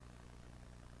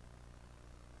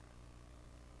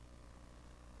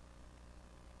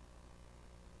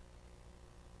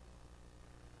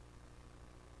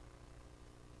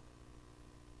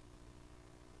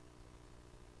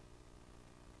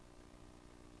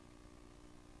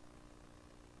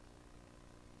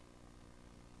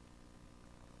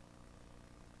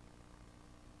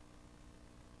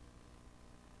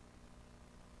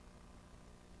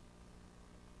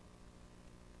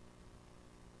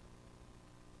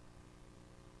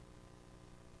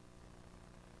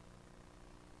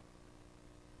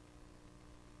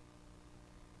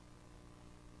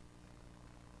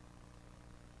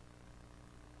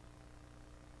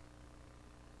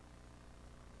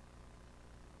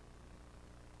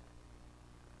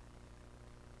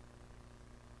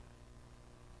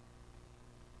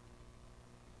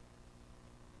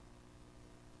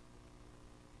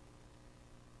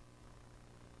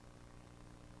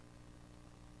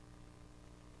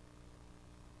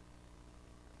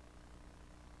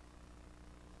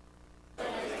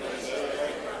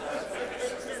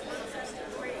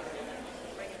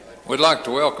We'd like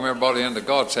to welcome everybody into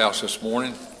God's house this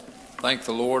morning. Thank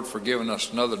the Lord for giving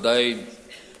us another day,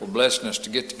 for blessing us to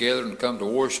get together and come to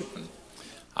worship. And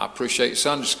I appreciate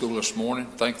Sunday school this morning.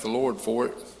 Thank the Lord for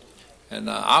it. And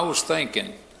I was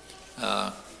thinking,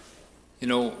 God's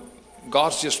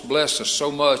just blessed us so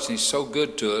much, and He's so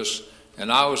good to us. And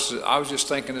I was just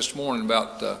thinking this morning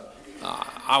about,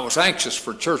 I was anxious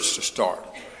for church to start.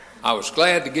 I was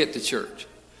glad to get to church.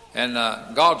 And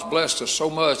God's blessed us so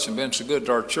much and been so good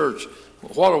to our church.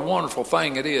 What a wonderful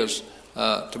thing it is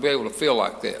to be able to feel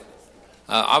like that.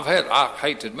 I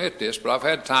hate to admit this, but I've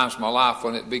had times in my life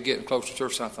when it'd be getting close to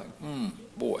church and I think,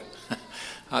 boy,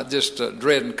 I just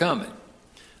dreading coming.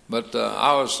 But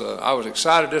I was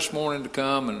excited this morning to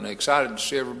come and excited to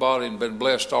see everybody and been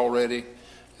blessed already.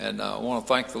 And I want to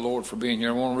thank the Lord for being here.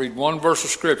 I want to read one verse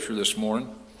of Scripture this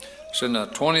morning. It's in the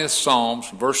 20th Psalms,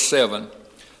 verse 7.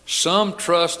 Some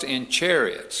trust in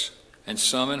chariots and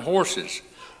some in horses,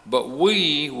 but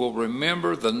we will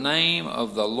remember the name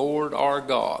of the Lord our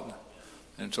God.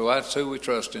 And so that's who we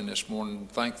trust in this morning.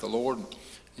 Thank the Lord.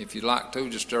 If you'd like to,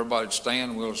 just everybody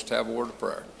stand. We'll just have a word of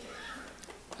prayer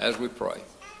as we pray.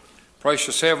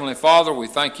 Precious Heavenly Father, we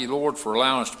thank you, Lord, for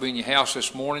allowing us to be in your house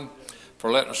this morning,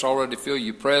 for letting us already feel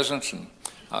your presence. And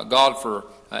God, for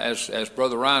as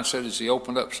Brother Ryan said, as he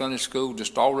opened up Sunday school,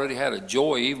 just already had a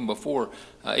joy even before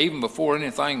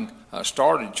anything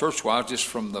started church-wise, just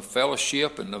from the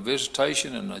fellowship and the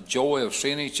visitation and the joy of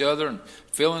seeing each other and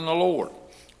feeling the Lord.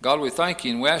 God, we thank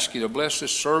you and we ask you to bless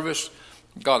this service.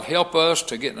 God, help us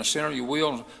to get in the center of your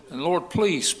will. And Lord,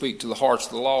 please speak to the hearts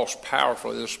of the lost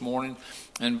powerfully this morning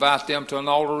and invite them to an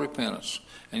altar of repentance.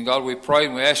 And God, we pray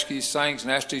and we ask these things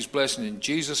and ask these blessings in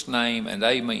Jesus' name, and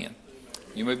amen.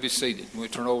 You may be seated. We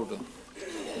turn over to the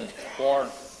choir.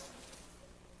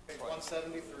 Page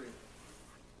 173.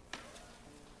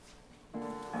 We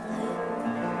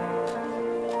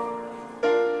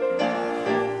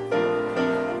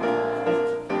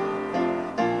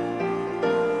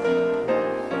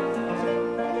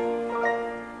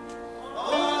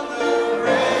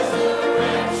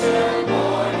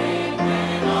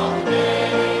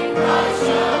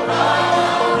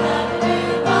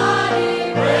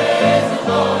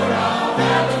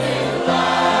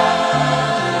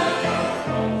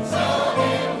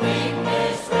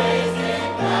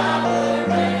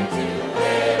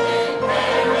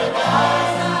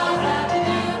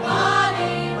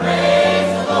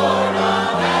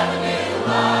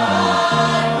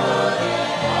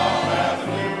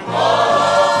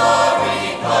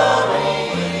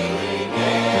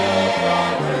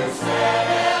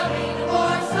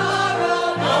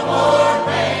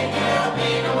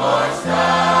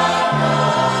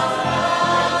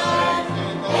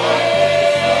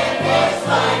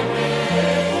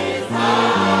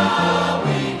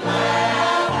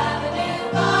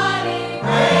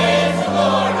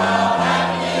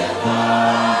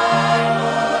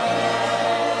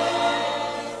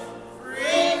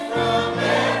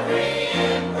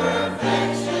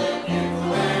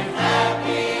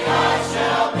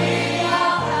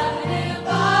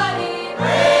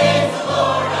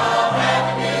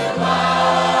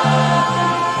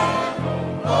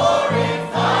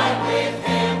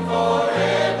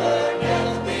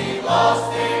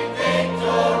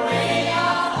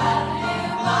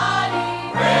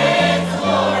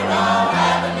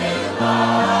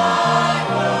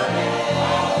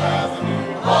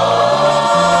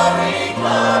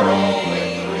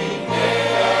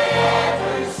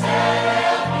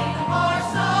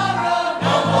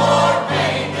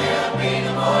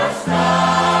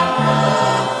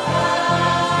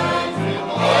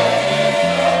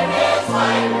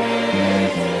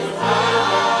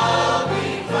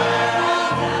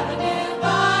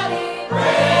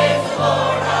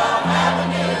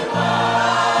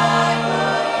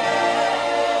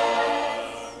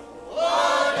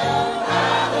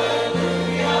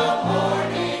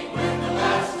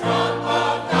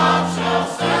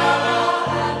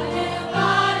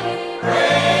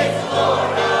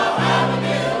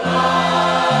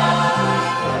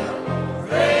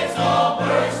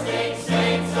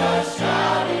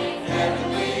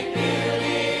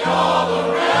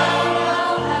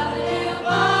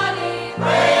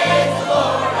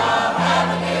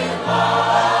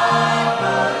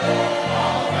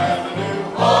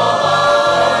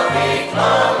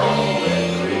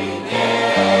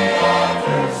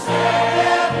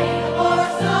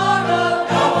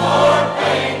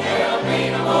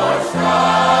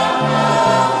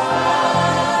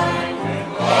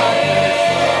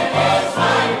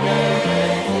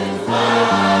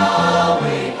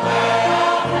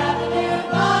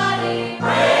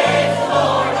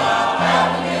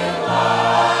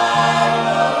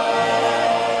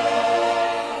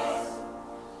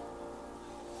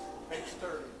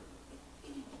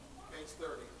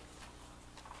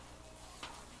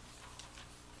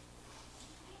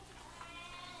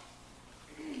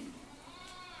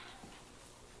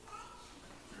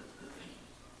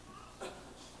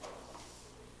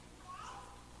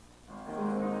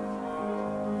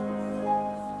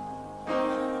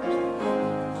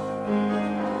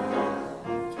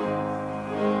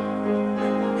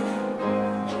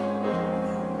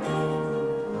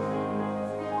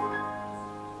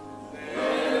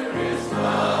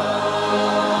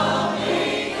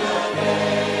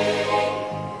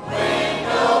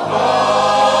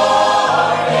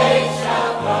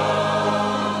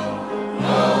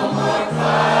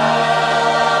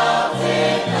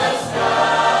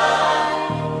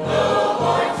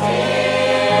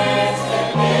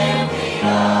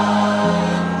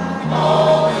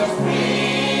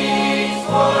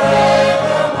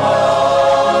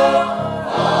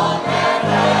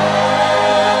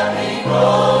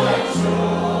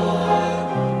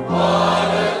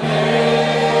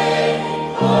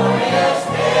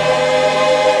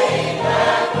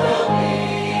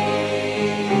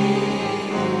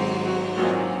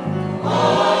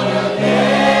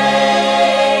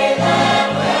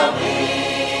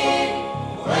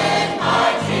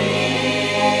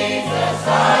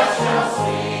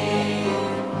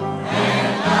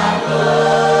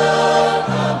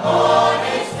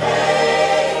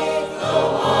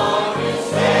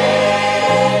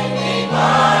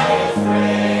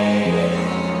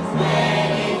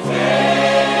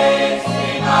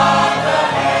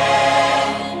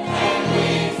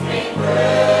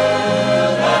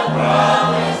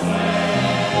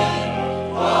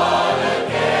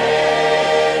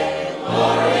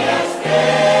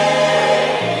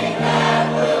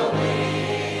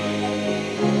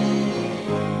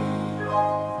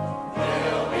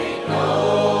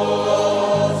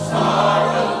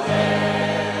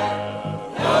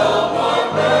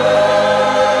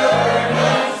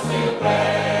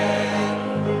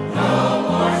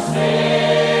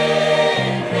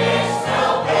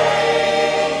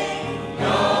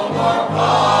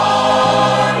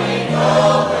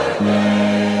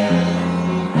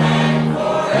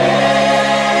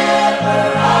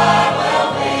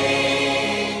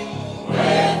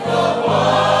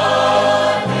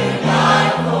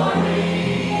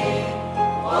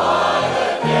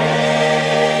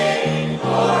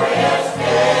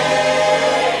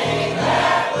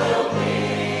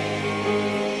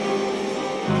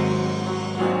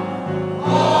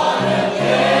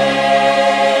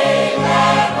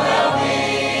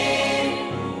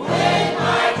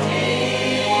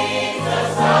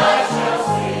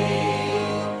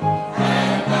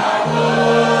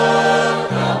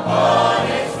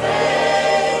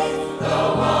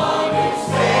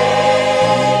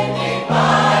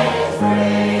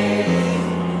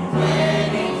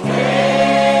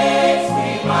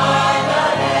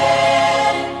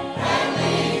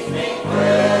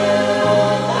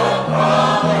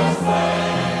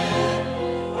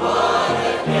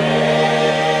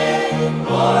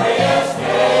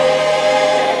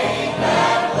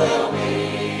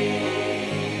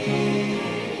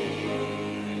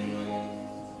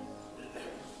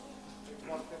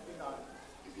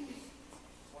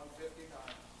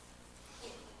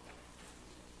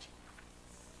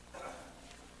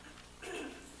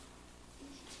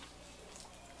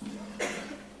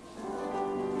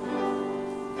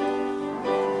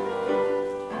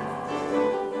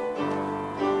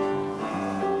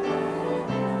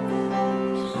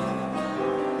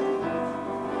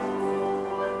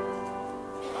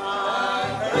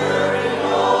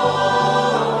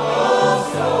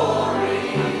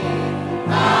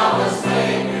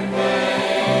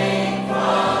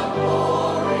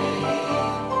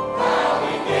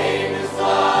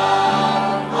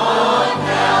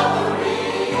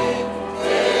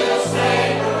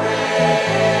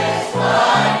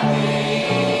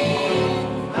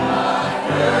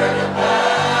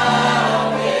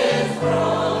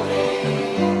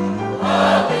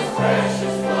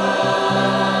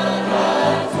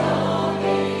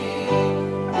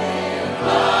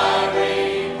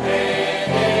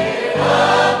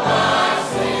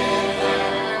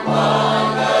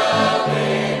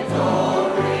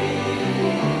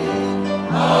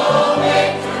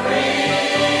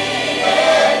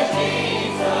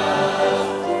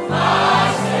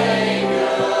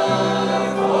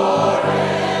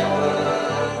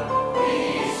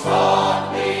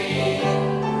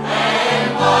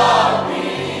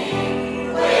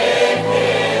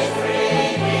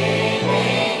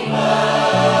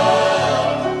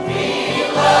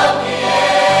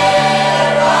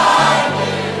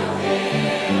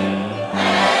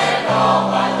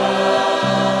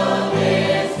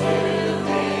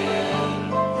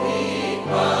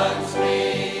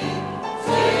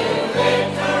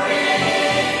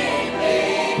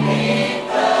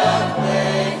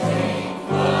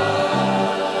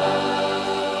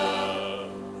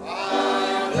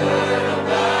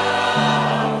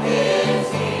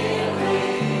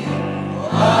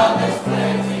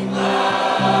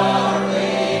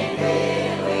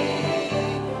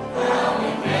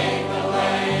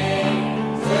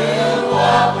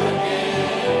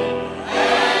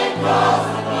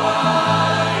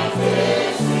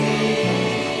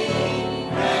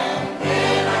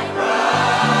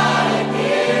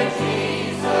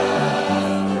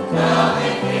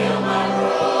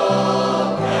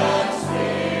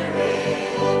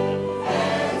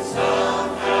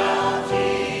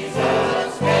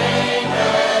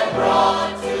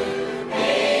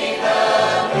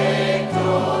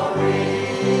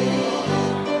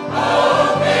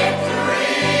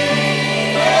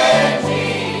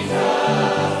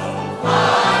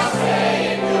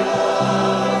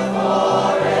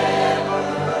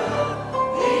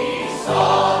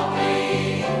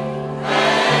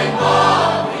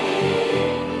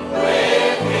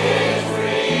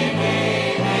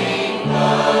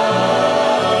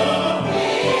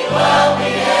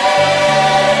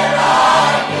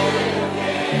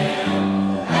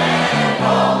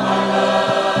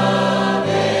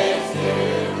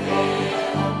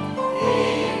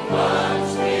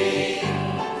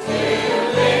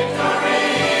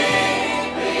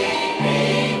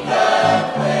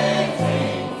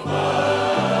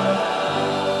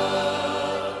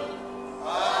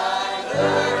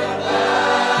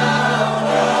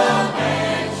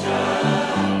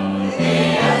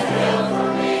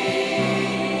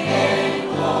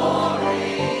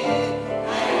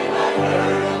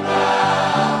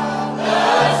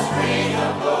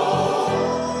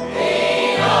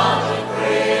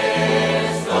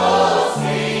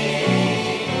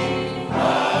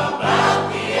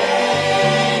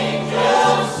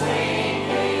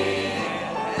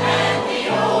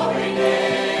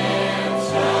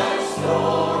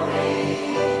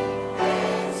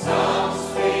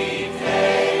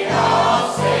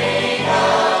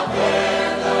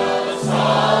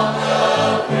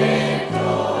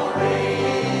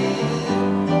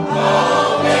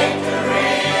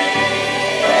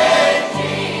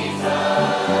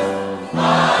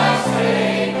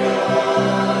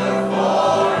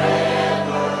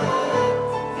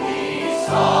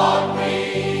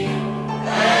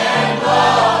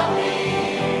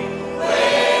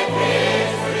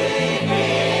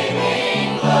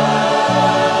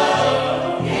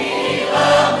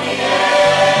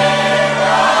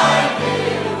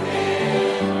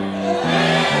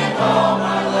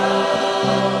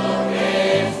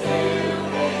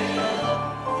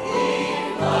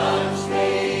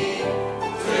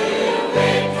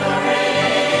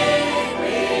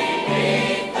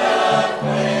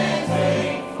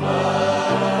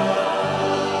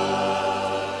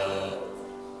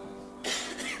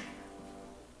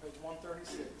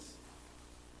 136.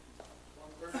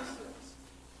 136.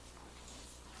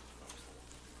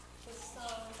 The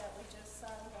song that we just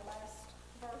sung, the last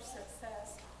verse, it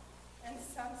says, "And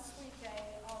some sweet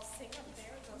day I'll sing up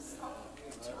there the song."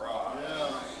 That's right.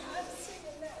 Yeah. I'm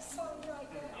singing that song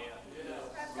right now.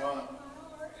 Yeah. I've got it in my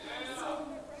heart. I'm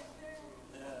singing it right now.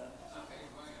 Yeah.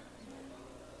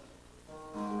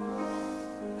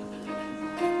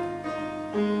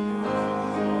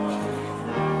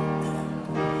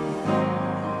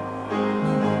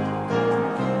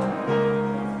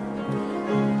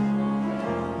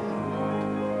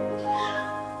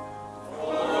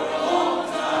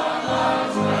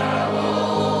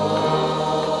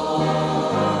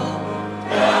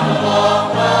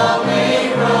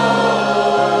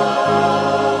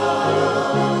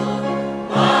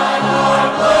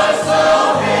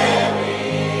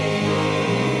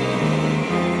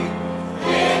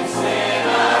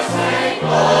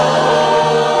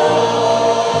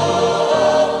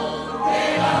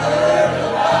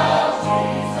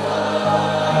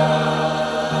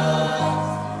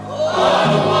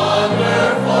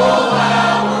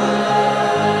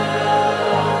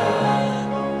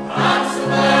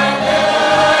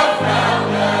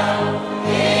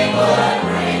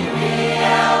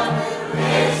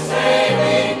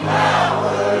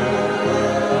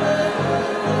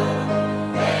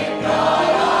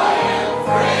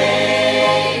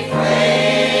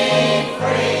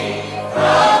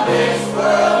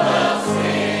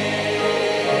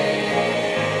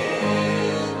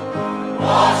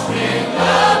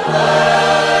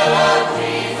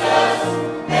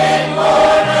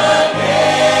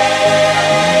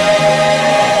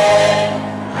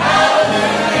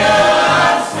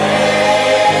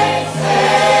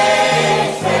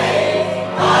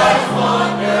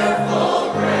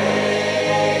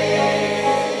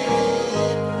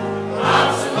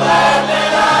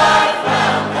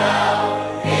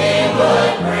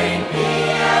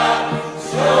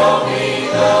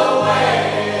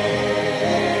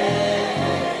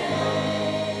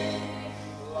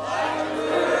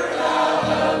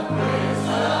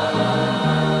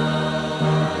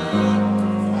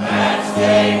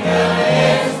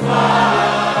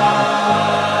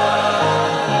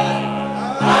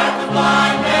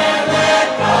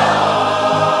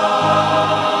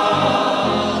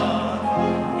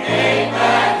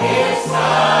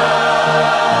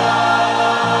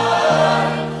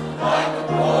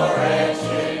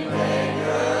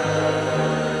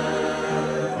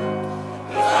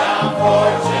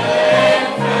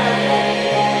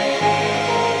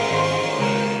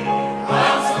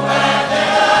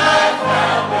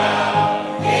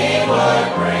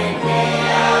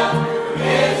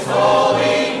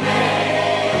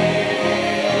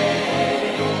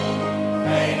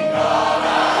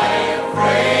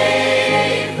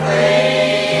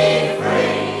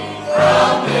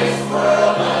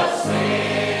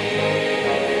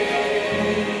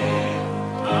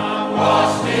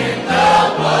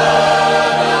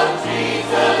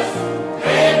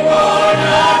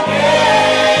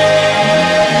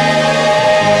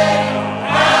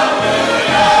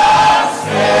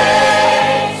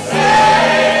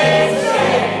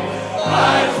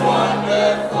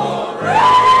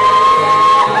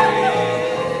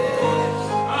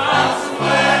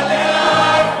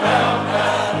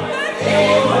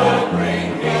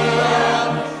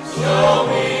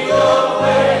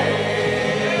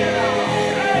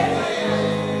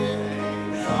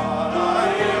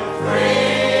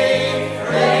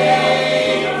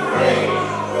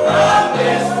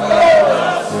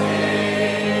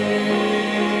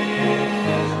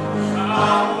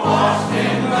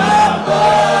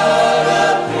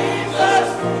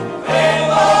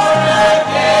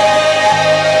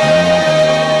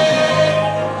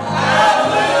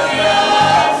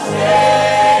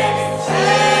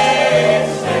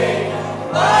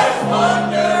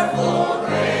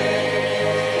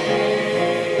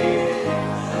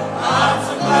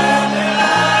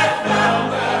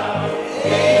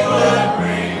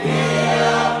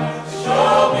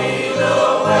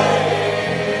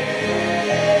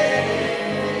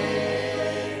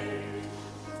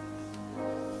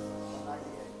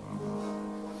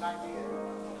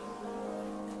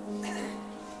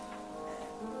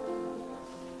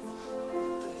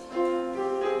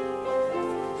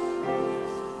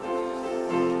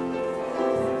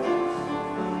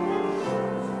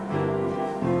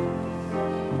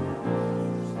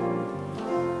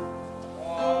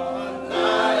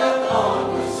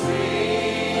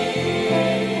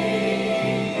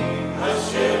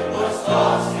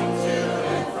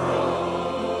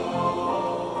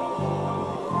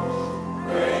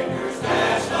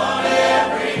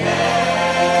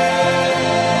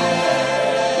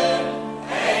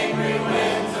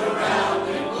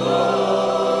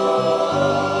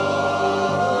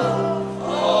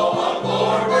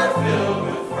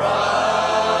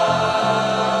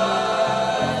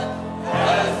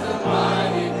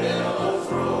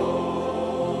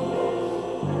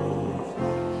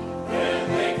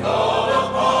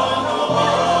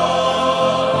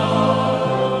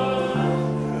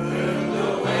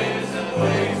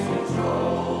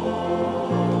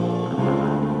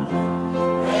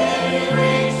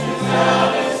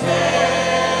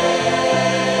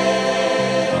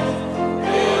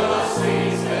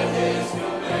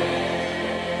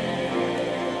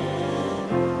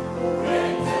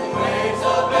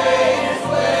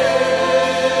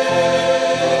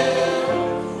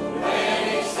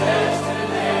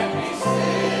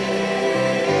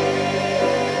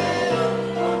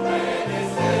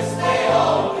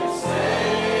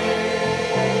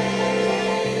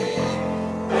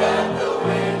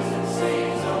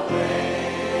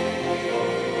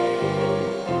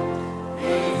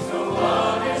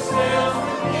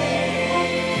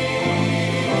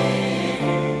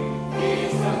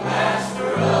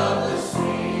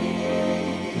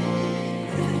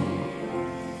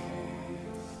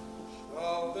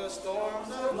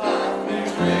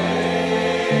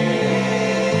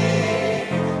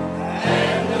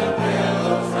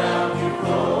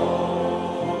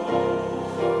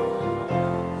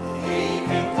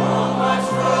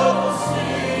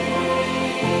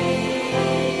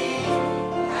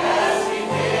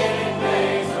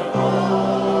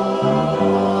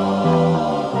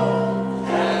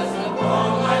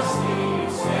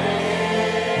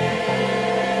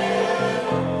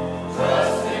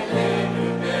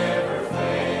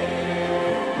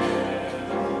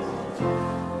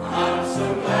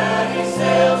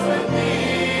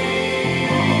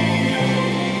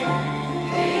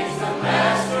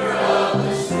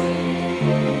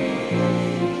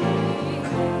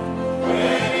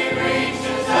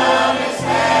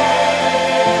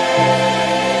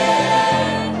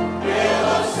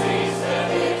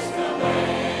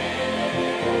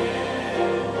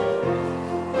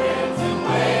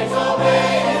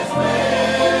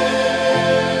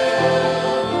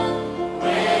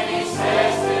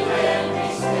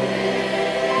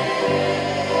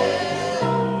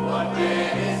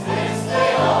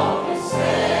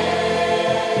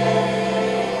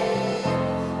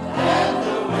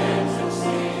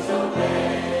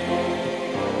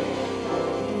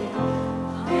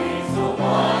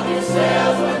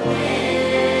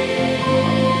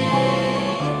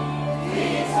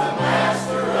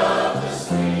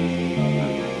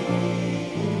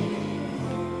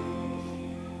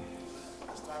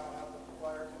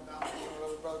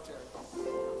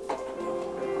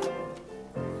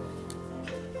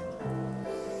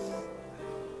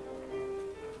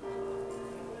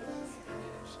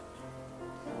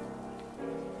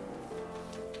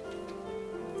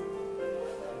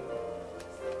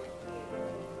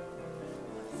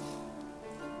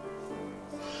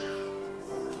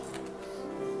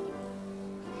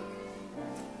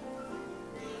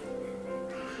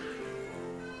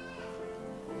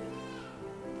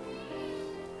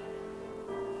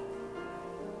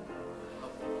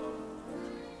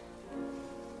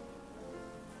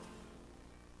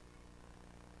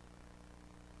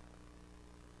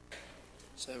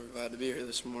 So we're glad to be here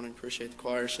this morning. Appreciate the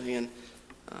choir singing.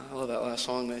 I love that last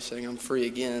song they sang, I'm Free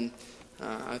Again.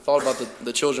 I thought about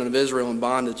the children of Israel in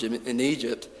bondage in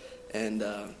Egypt, and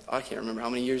I can't remember how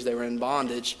many years they were in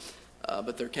bondage,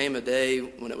 but there came a day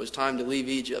when it was time to leave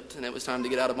Egypt, and it was time to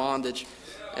get out of bondage.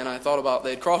 And I thought about,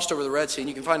 they had crossed over the Red Sea, and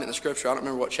you can find it in the scripture. I don't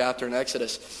remember what chapter in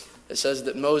Exodus. It says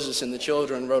that Moses and the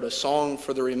children wrote a song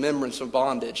for the remembrance of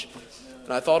bondage.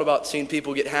 And I thought about seeing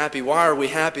people get happy. Why are we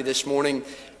happy this morning?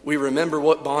 We remember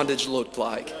what bondage looked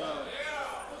like.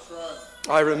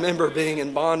 I remember being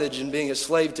in bondage and being a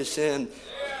slave to sin,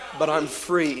 but I'm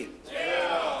free.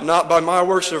 Not by my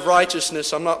works of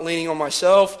righteousness. I'm not leaning on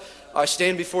myself. I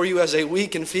stand before you as a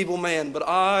weak and feeble man, but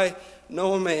I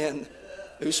know a man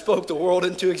who spoke the world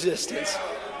into existence.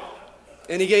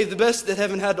 And he gave the best that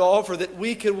heaven had to offer, that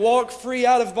we could walk free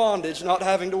out of bondage, not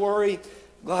having to worry.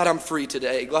 Glad I'm free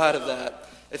today. Glad of that.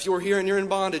 If you're here and you're in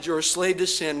bondage, you're a slave to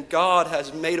sin, God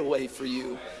has made a way for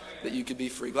you that you could be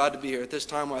free. Glad to be here. At this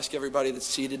time, we'll ask everybody that's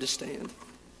seated to stand.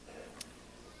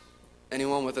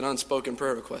 Anyone with an unspoken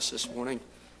prayer request this morning?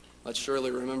 Let's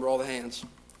surely remember all the hands.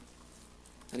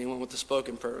 Anyone with a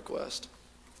spoken prayer request?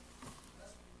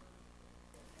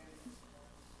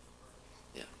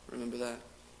 Yeah, remember that.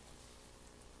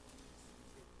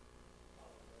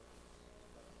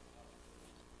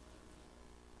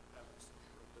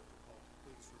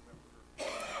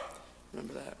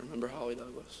 Remember that. Remember Holly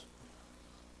Douglas.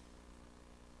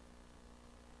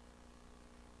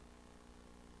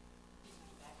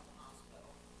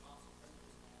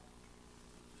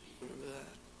 Remember that.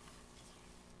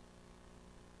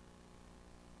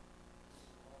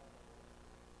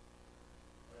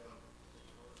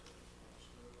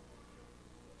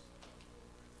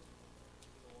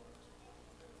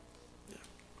 Yeah.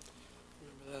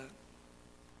 Remember that.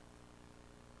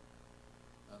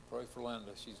 Pray for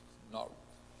Linda. She's not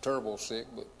terrible sick,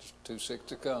 but too sick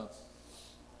to come.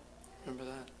 Remember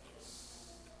that.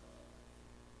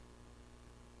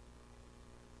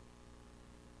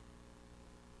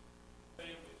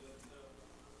 Family that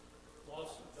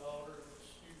lost a daughter in a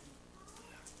shooting.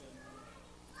 And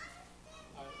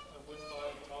I went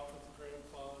by and talked with the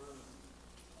grandfather and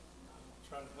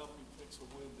tried to help him fix a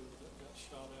window that got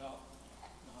shot out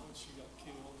when she got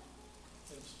killed.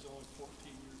 And she's only 14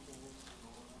 years old.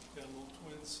 Got a little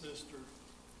twin sister.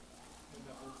 And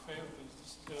the whole family is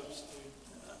just devastated.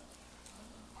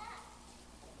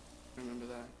 Remember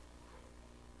that.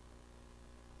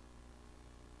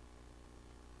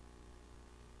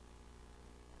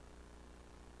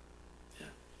 Yeah,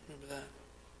 remember that.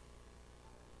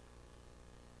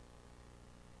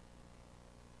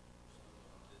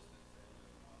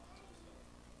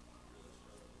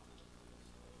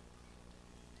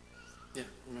 Yeah,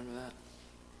 remember that.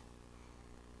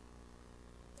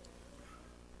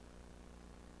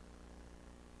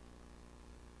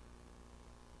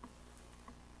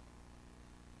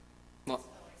 Well,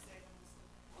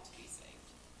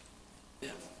 yeah.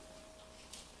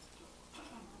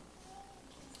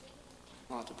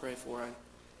 A lot to pray for.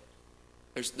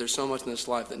 There's so much in this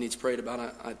life that needs prayed about.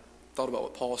 I thought about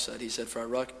what Paul said. He said, "For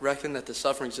I reckon that the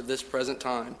sufferings of this present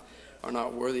time are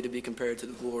not worthy to be compared to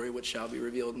the glory which shall be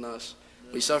revealed in us."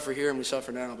 We suffer here and we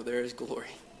suffer now, but there is glory.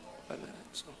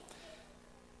 So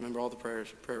remember all the prayer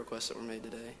requests that were made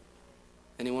today.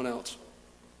 Anyone else?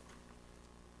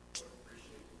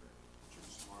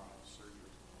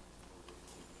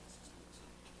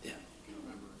 Yeah.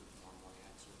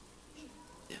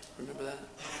 Yeah, remember that.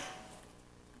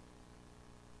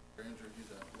 Andrew,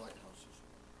 he's at Lighthouses.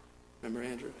 Remember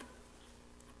Andrew?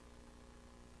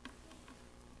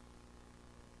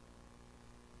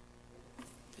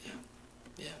 Yeah.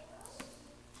 Yeah.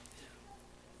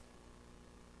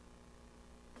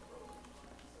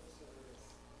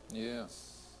 Yeah. Yeah.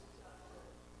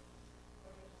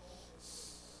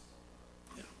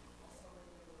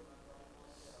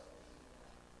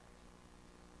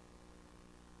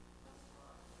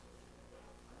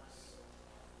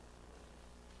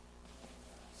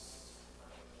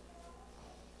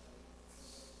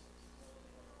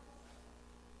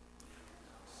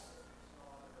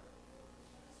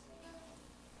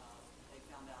 They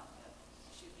found out that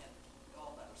she had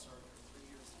gallbladder surgery 3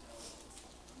 years ago. It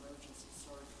was emergency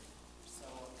surgery. So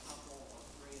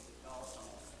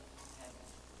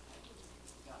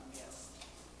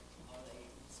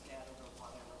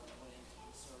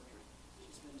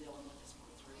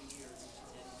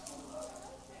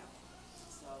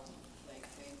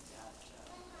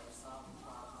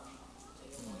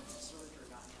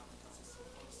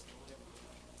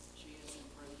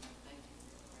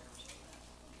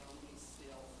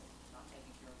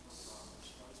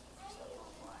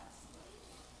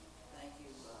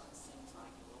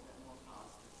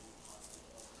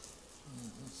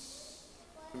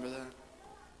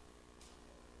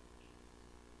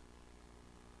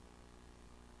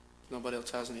nobody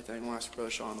else has anything, we'll ask Brother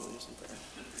Sean to lead us in prayer.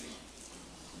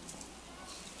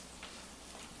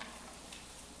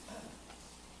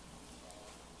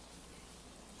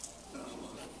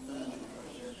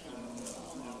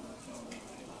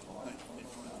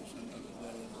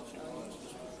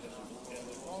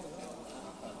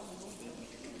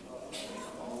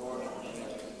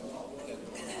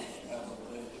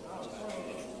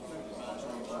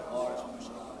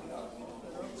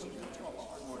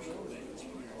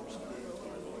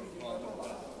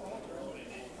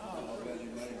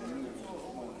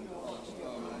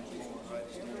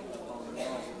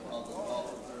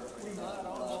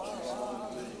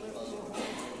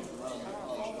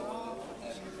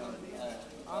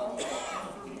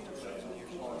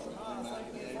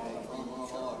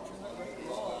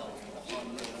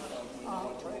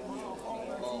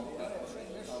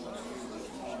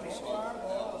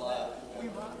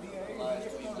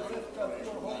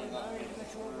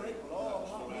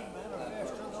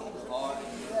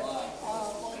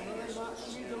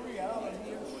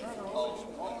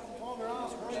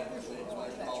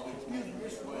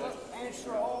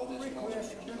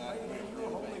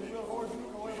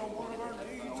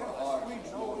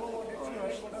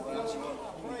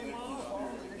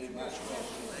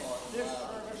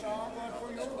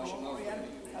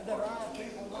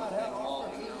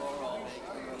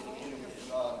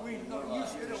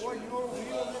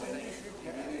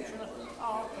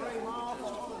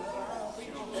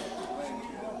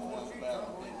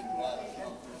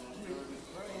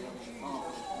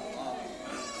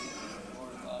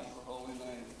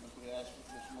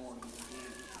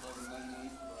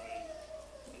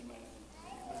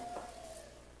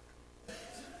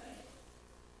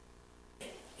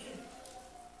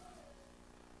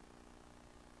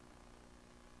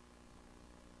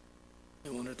 I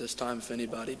wonder at this time if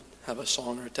anybody have a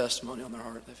song or a testimony on their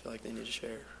heart they feel like they need to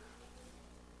share.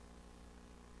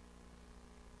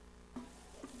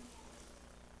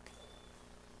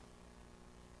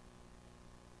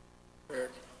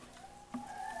 Eric.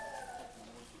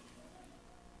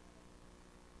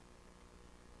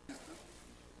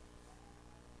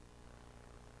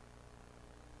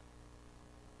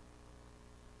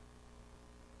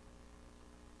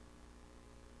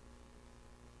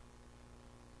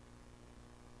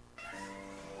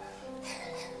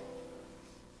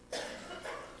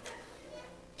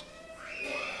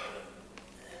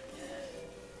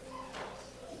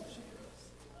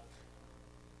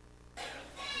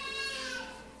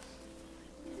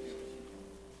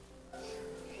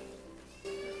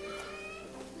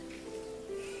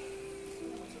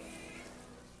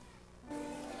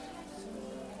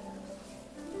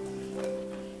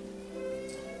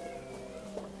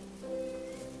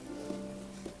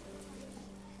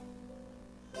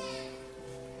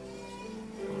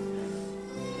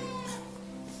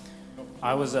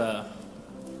 I was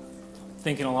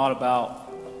thinking a lot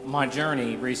about my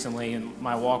journey recently and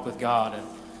my walk with God.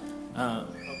 And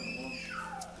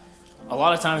a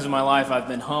lot of times in my life I've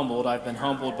been humbled. I've been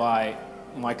humbled by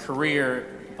my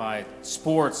career, by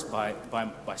sports, by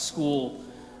school,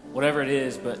 whatever it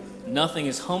is, but nothing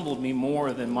has humbled me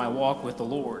more than my walk with the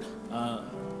Lord.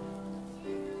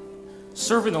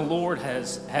 Serving the Lord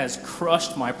has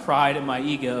crushed my pride and my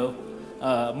ego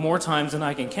more times than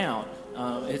I can count.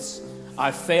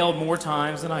 I've failed more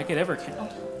times than I could ever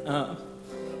count.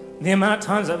 The amount of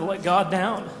times I've let God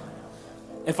down.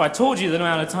 If I told you the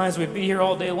amount of times we'd be here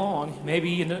all day long,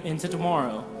 maybe into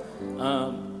tomorrow.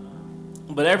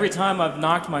 But every time I've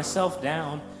knocked myself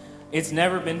down, it's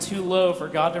never been too low for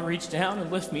God to reach down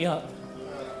and lift me up.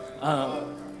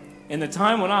 And the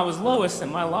time when I was lowest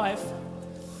in my life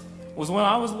was when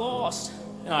I was lost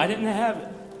and I didn't have it.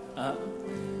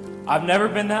 I've never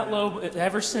been that low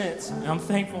ever since, and I'm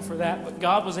thankful for that. But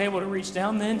God was able to reach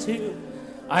down then too.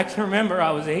 I can remember I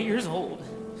was 8 years old,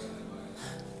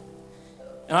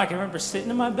 and I can remember sitting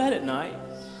in my bed at night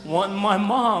wanting my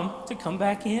mom to come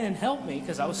back in and help me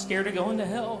because I was scared of going to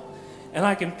hell. And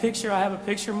I have a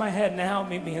picture in my head now of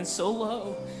me being so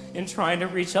low and trying to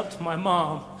reach up to my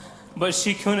mom, but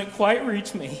she couldn't quite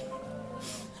reach me.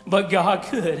 But God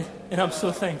could, and I'm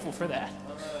so thankful for that.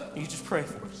 You just pray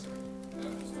for us.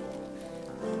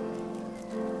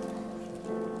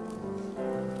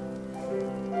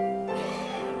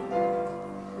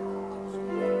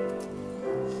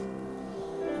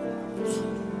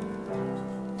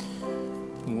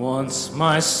 Once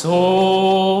my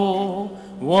soul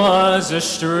was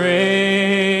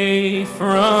astray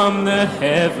from the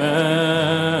heavenly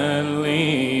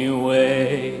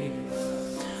way.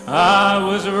 I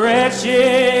was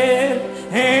wretched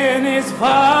and as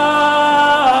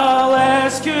vile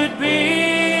as could be.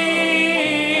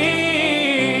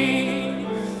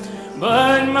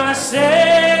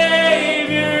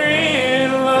 Savior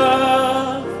in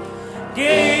love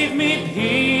gave me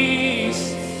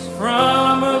peace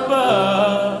from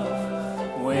above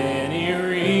when He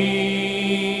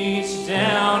reached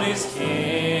down His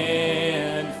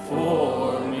hand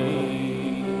for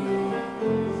me.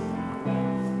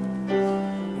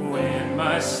 When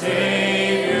my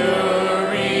Savior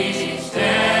reached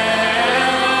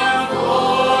down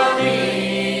for me,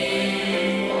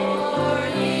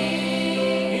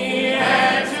 He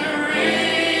had to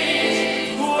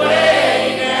reach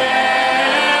way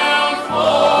down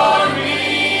for me.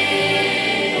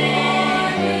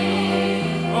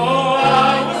 Oh,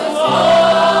 I was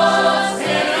lost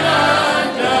and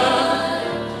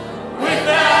undone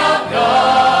without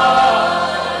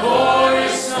God or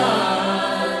His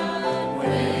Son.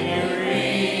 When He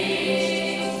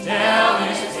reached down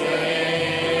His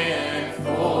hand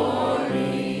for me.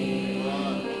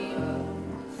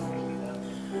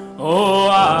 Oh,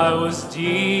 I was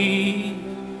deep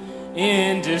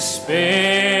in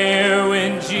despair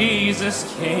when Jesus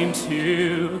came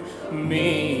to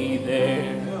me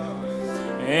there.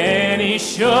 And He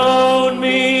showed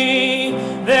me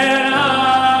that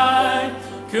I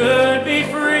could be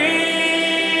free.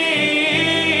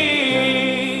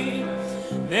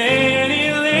 Then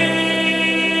He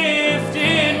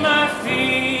lifted my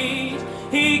feet.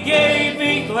 He gave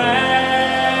me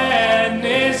gladness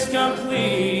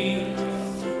complete.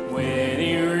 When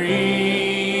He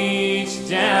reached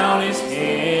down His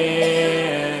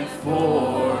hand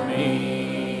for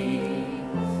me.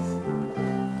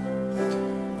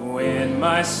 When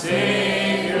my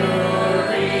Savior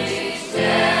reached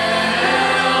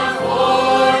down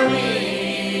for me,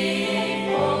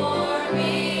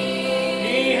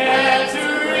 He had to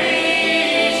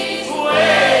reach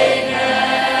way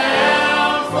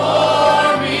down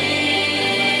for me.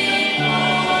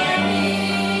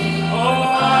 Oh,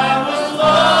 I was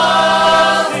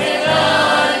lost and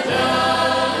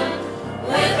undone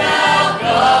without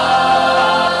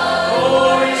God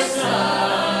or His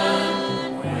Son.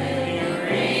 When He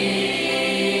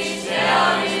reached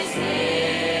down His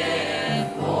hand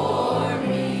for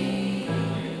me.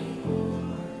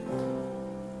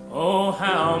 Oh,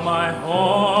 how my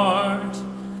heart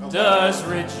does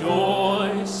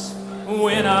rejoice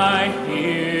when I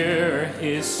hear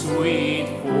His sweet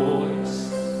voice.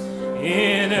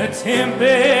 In a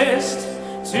tempest,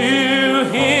 to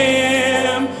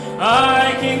Him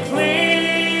I can cling,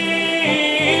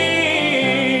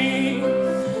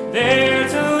 there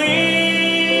to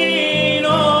lean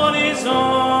on His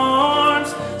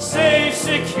arms, safe,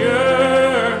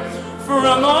 secure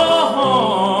from all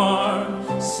harm,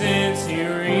 since He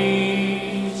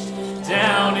reached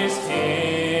down His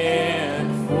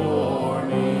hand for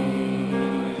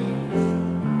me.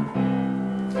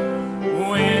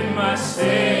 When my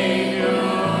Savior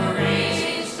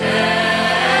reached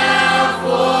down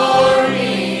for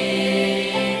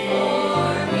me,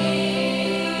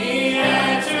 He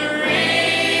had to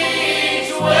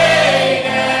reach way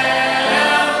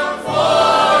down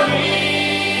for me.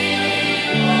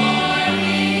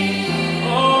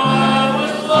 Oh, I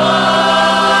was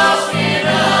lost and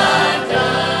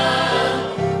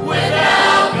undone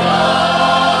without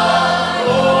God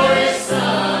or His Son.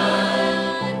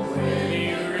 When He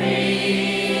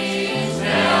reached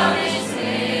down His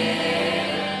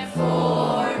hand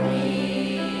for me.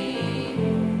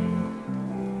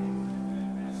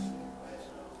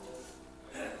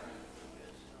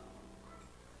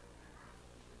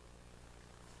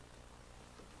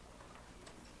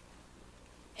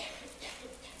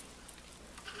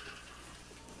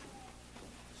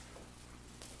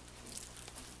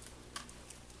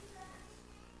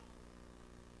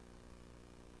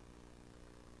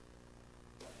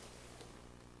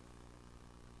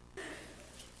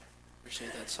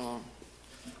 Appreciate that song.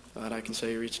 Glad I can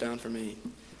say He reached down for me.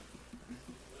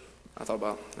 I thought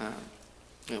about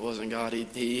it wasn't God.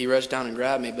 He reached down and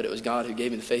grabbed me, but it was God who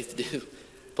gave me the faith to do.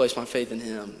 Place my faith in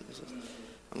Him.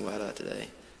 I'm glad of that today.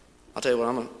 I'll tell you what,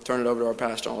 I'm going to turn it over to our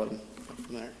pastor and I'll let him go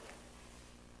from there.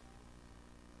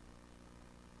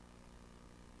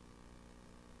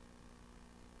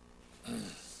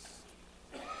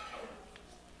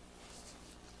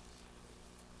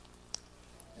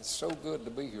 It's so good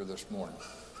to be here this morning.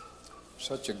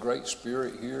 Such a great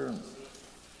spirit here. And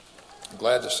I'm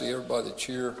glad to see everybody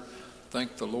cheer.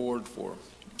 Thank the Lord for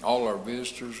all our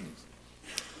visitors. And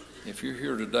if you're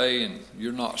here today and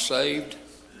you're not saved,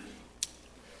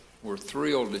 we're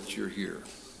thrilled that you're here.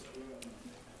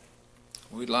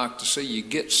 We'd like to see you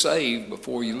get saved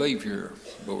before you leave here,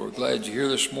 but we're glad you're here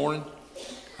this morning.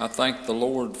 I thank the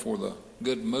Lord for the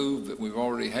good move that we've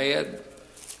already had.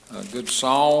 a good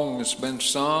song that's been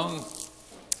sung,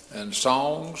 and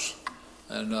songs,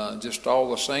 and just all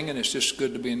the singing. It's just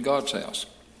good to be in God's house.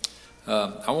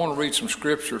 I want to read some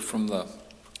scripture from the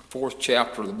 4th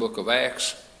chapter of the book of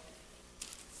Acts,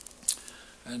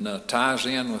 and ties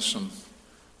in with some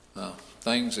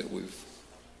things that we've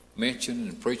mentioned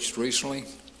and preached recently,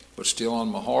 but still on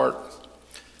my heart,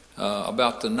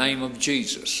 about the name of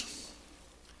Jesus.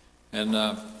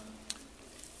 And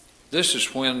this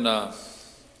is when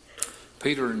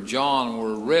Peter and John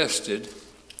were arrested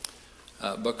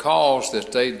because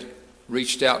that they'd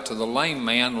reached out to the lame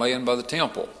man laying by the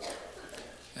temple.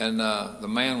 And the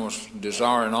man was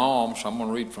desiring alms. I'm going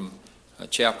to read from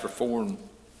chapter 4 and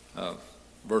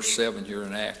verse 7 here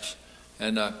in Acts.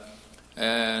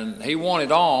 And he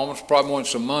wanted alms, probably wanted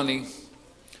some money.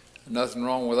 Nothing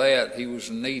wrong with that. He was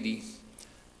needy.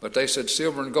 But they said,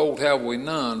 silver and gold have we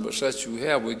none, but such we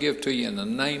have we give to you in the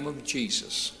name of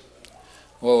Jesus.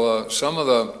 Well, some of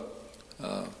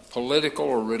the political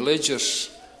or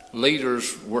religious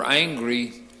leaders were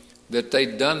angry that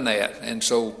they'd done that. And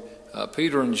so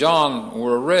Peter and John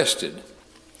were arrested.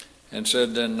 And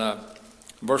said in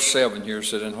verse 7 here,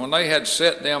 said, and when they had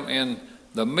set them in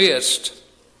the midst,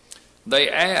 they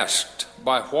asked,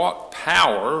 by what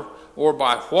power or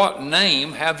by what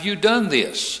name have you done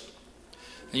this?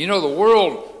 And you know, the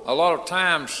world, a lot of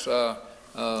times,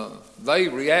 they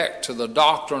react to the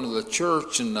doctrine of the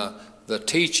church and the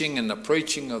teaching and the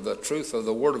preaching of the truth of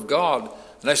the Word of God.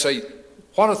 And they say,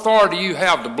 what authority do you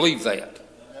have to believe that?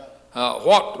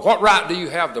 What right do you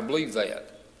have to believe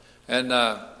that?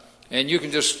 And you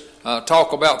can just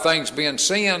talk about things being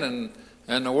sin,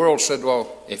 and the world said,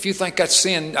 well, if you think that's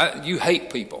sin, you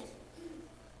hate people.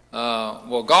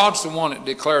 Well, God's the one that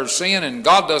declares sin, and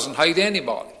God doesn't hate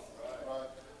anybody.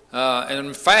 And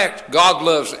in fact, God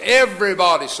loves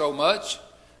everybody so much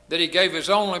that he gave his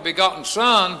only begotten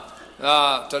Son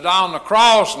to die on the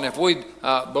cross, and if we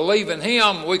believe in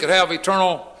him, we could have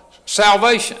eternal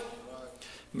salvation.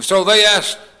 So they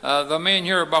asked the men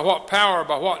here, by what power,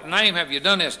 by what name have you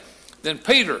done this? Then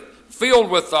Peter, filled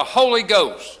with the Holy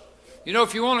Ghost. You know,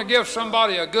 if you want to give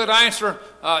somebody a good answer,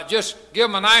 just give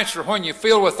them an answer when you're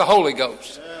filled with the Holy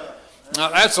Ghost.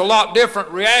 That's a lot different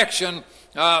reaction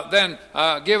than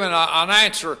giving an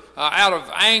answer out of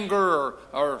anger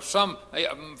or some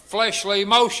fleshly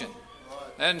emotion.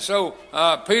 And so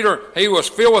Peter, he was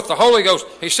filled with the Holy Ghost.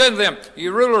 He said to them,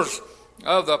 you rulers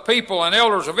of the people and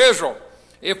elders of Israel,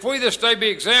 if we this day be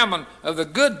examined of the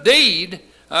good deed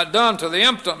done to the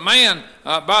impotent man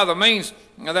by the means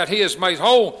that he is made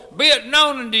whole, be it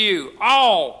known unto you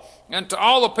all and to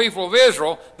all the people of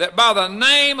Israel that by the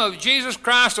name of Jesus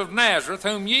Christ of Nazareth,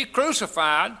 whom ye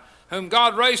crucified, whom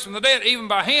God raised from the dead, even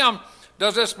by him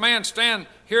does this man stand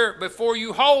here before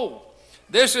you whole.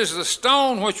 This is the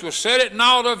stone which was set at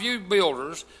naught of you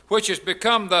builders, which has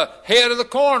become the head of the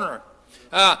corner.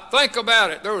 Think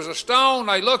about it. There was a stone.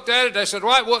 They looked at it. They said,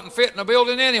 well, it wouldn't fit in a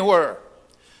building anywhere.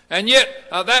 And yet,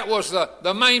 that was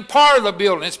the main part of the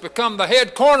building. It's become the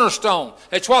head cornerstone.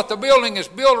 It's what the building is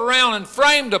built around and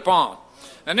framed upon.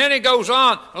 And then he goes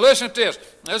on. Listen to this.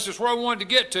 This is where I wanted to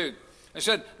get to. He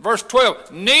said, verse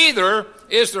 12, neither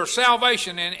is there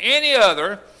salvation in any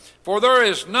other, for there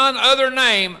is none other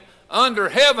name under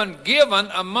heaven given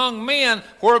among men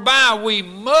whereby we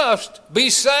must be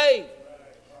saved.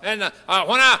 And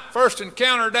when I first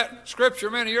encountered that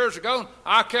scripture many years ago,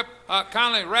 I kept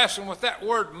kindly wrestling with that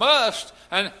word must,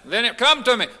 and then it come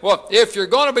to me. Well, if you're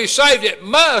going to be saved, it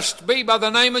must be by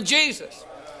the name of Jesus.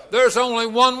 There's only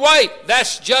one way.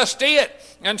 That's just it.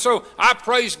 And so I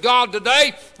praise God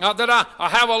today that I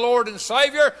have a Lord and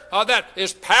Savior that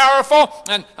is powerful.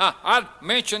 And I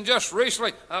mentioned just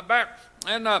recently back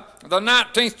in the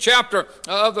 19th chapter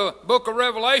of the book of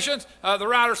Revelations, the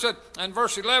writer said in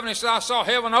verse 11, he said, I saw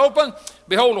heaven open,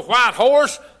 behold a white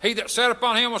horse, he that sat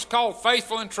upon him was called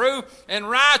faithful and true, in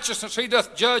righteousness he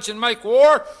doth judge and make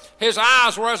war, his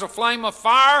eyes were as a flame of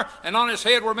fire, and on his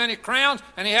head were many crowns,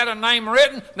 and he had a name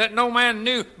written that no man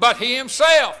knew but he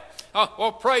himself.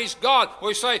 Well, praise God.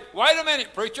 We say, wait a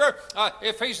minute, preacher.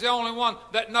 If he's the only one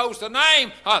that knows the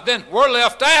name, then we're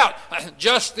left out.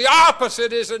 Just the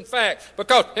opposite is in fact.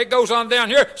 Because it goes on down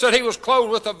here, said he was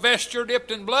clothed with a vesture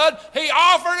dipped in blood. He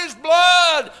offered his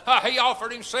blood. He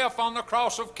offered himself on the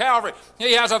cross of Calvary.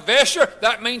 He has a vesture.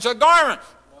 That means a garment.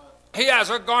 He has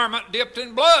a garment dipped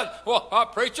in blood. Well,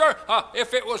 preacher,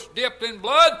 if it was dipped in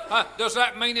blood, does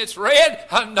that mean it's red?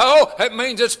 No, it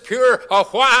means it's pure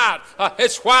white.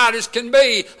 It's white as can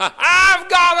be. I've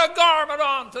got a garment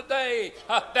on today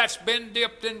that's been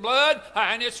dipped in blood,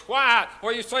 and it's white.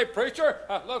 Well, you say, preacher,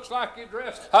 looks like you're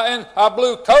dressed in a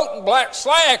blue coat and black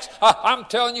slacks. I'm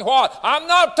telling you what, I'm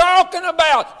not talking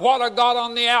about what I got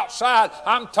on the outside.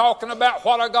 I'm talking about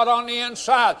what I got on the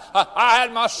inside. I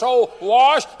had my soul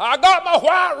washed. I got my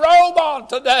white robe on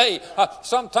today.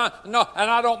 Sometimes, no, and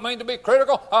I don't mean to be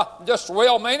critical, just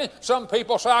well-meaning. Some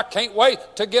people say, I can't wait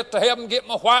to get to heaven and get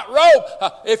my white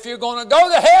robe. If you're going to go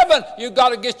to heaven, you've got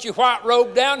to get your white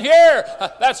robe down here.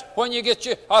 That's when you get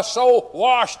your soul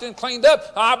washed and cleaned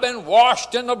up. I've been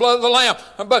washed in the blood of the Lamb.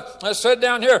 But it said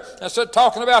down here, it said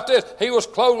talking about this, he was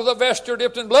clothed with a vesture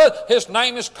dipped in blood. His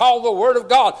name is called the Word of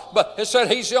God. But it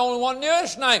said he's the only one who knew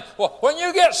his name. Well, when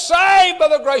you get saved by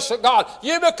the grace of God,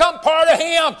 you become part of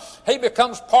him. He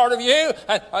becomes part of you,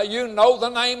 and you know the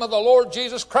name of the Lord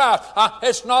Jesus Christ.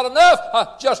 It's not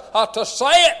enough just to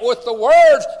say it with the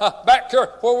words. Back here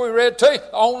where we read to you,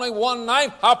 only one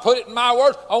name, I'll put it in my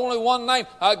words, only one name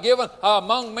given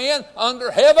among men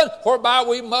under heaven whereby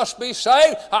we must be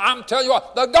saved. I'm telling you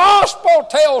what, the gospel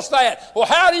tells that. Well,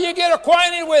 how do you get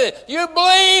acquainted with it? You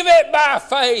believe it by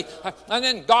faith, and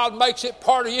then God makes it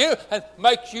part of you and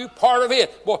makes you part of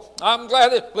it. Boy, I'm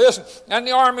glad that, listen, and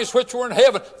the armies which were in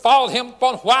heaven followed him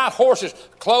upon white horses,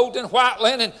 clothed in white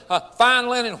linen, fine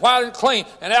linen, white and clean.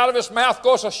 And out of his mouth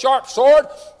goes a sharp sword.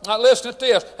 Listen to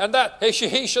this. And that he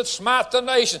should smite the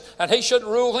nations, and he should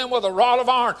rule them with a rod of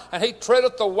iron. And he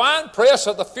treadeth the winepress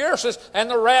of the fierceness and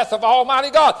the wrath of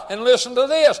Almighty God. And listen to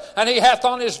this. And he hath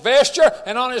on his vesture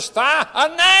and on his thigh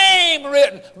a name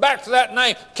written. Back to that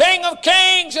name. King of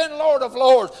kings and Lord of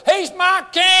lords. He's my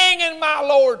King and my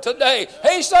Lord today.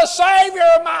 He's the Savior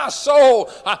of my soul.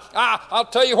 I'll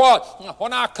tell you what,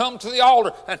 when I come to the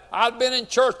altar, and I've been in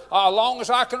church as long as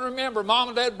I can remember. Mom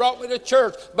and Dad brought me to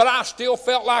church, but I still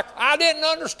felt like I didn't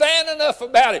understand enough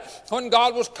about it. When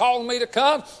God was calling me to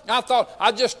come, I thought,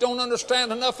 I just don't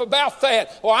understand enough about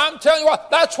that. Well, I'm telling you what,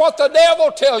 that's what the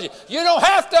devil tells you. You don't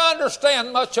have to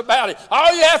understand much about it.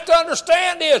 All you have to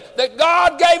understand is that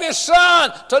God gave his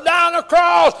Son to die on the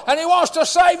cross, and he wants to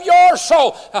save your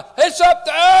soul. It's up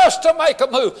to us to make a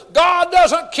move. God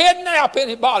doesn't kidnap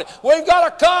anybody. We've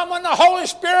got to come when the Holy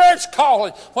Spirit's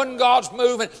calling, when God's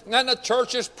moving, and the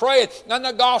church is praying, and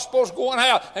the gospel's going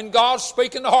out, and God's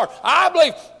speaking the heart. I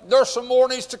believe there's some more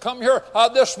needs to come here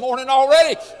this morning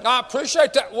already. I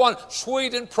appreciate that one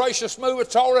sweet and precious move.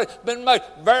 It's already been made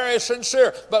very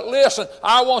sincere. But listen,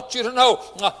 I want you to know,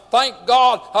 thank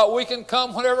God we can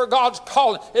come whenever God's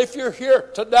calling. If you're here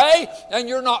today and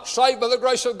you're not saved by the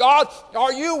grace of God,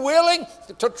 are you willing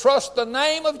to trust the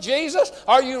name of Jesus?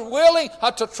 Are you willing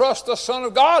to trust the Son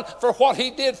of God for what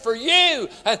he did for you?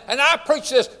 And I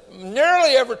preach this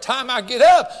nearly every time I get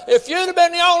up. If you'd have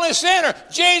been the only sinner,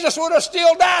 Jesus would have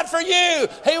still died for you.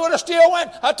 He would have still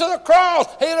went to the cross.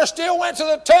 He'd have still went to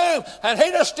the tomb, and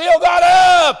he'd have still got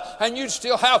up, and you'd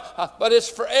still have, but it's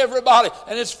for everybody,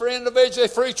 and it's for individually,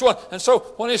 for each one. And so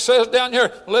when he says down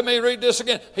here, let me read this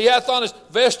again. He hath on his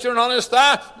vesture and on his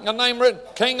thigh a name written,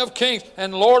 King of kings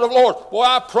and Lord of lords. Boy,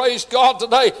 I praise God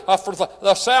today for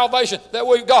the salvation that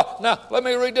we've got. Now, let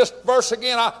me read this verse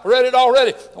again. I read it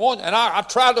already, and I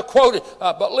tried to quote it,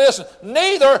 but listen,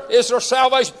 neither is there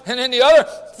salvation in any other,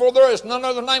 for there is none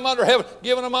other name under heaven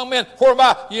given among men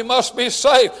whereby you must be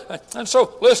saved. And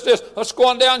so listen to this. Let's go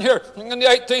on down here in the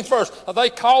 18th verse. They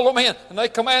called them in, and they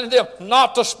commanded them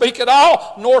not to speak at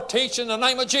all, nor teach in the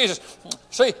name of Jesus.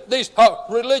 See, these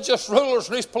religious rulers,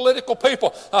 these political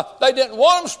people, they didn't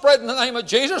want them spreading the name of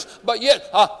Jesus, but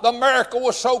yet the miracle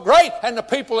was so great, and the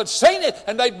people had seen it,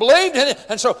 and they believed in it.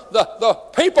 And so the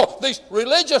people, these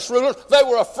religious rulers, they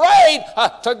were afraid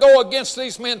to go against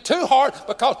these men too hard,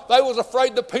 because they was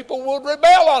afraid the people would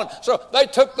rebel on them. So they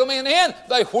took the men in,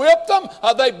 they whipped them,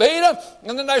 they beat them,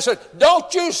 and then they said,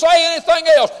 don't you say anything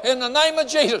else in the name of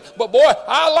Jesus. But boy,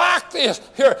 I like this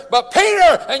here. But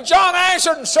Peter and John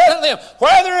answered and said to them,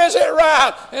 whether is it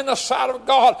right in the sight of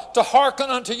God to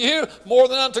hearken unto you more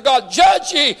than unto God?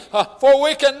 Judge ye, for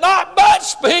we cannot but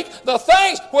speak the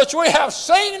things which we have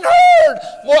seen and heard.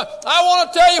 Boy, I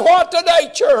want to tell you what today,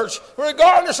 church?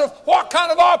 Regardless of what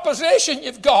kind of opposition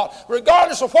you've got,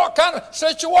 regardless of what kind of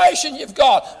situation you've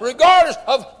got, regardless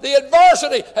of the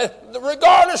adversity,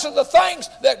 regardless of the things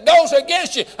that goes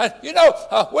against you. And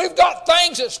we've got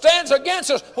things that stands against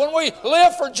us when we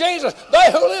live for Jesus.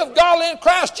 They who live godly in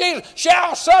Christ Jesus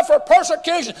shall suffer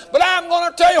persecution. But I'm going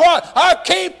to tell you what, I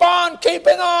keep on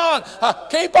keeping on. I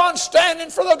keep on standing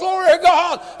for the glory of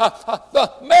God.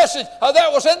 The message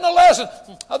that was in the lesson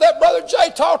that Brother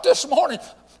Jay taught this morning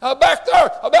back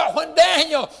there about when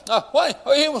Daniel, when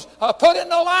he was put in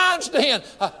the lion's den.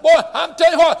 Boy, I'm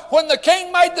telling you what, when the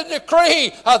king made the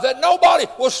decree that nobody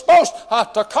was supposed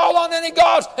to call on any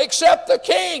gods except the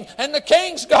king and the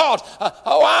king's gods.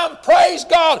 Praise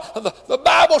God. The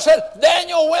Bible said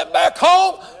Daniel went back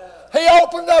home. He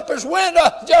opened up his window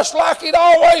just like he'd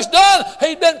always done.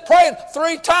 He'd been praying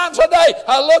 3 times a day,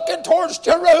 looking towards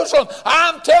Jerusalem.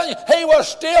 I'm telling you, he was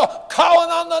still calling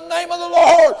on the name of the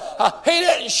Lord. He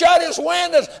didn't shut his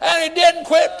windows, and he didn't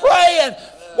quit praying.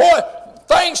 Boy,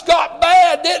 things got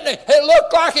bad, didn't it? It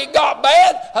looked like it got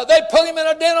bad. They put him in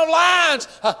a den of lions.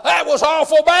 That was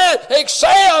awful bad,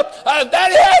 except that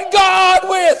he had God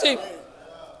with him.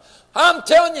 I'm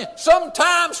telling you,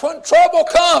 sometimes when trouble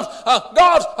comes,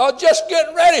 God's just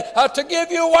getting ready to give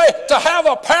you a way to have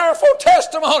a powerful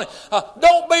testimony.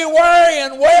 Don't be weary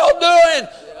in well-doing.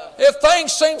 If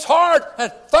things seem hard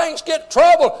and things get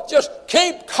troubled, just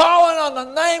keep calling on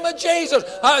the name of Jesus.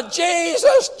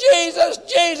 Jesus, Jesus,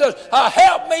 Jesus.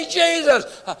 Help me, Jesus.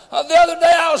 The other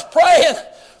day I was praying,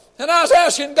 and I was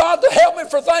asking God to help me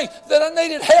for things that I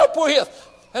needed help with.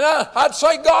 And I'd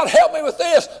say, God, help me with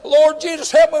this. Lord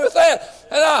Jesus, help me with that.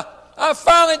 And I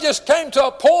finally just came to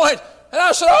a point, and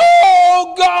I said,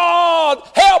 oh, God,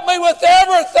 help me with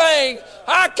everything.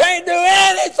 I can't do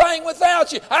anything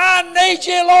without you. I need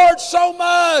you, Lord, so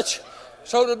much.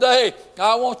 So today,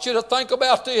 I want you to think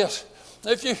about this.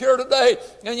 If you're here today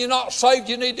and you're not saved,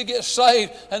 you need to get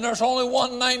saved. And there's only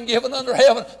one name given under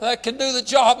heaven that can do the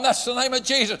job, and that's the name of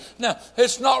Jesus. Now,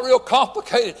 it's not real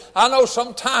complicated. I know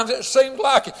sometimes it seems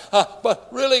like it, but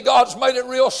really God's made it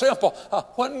real simple.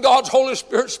 When God's Holy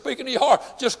Spirit's speaking to your heart,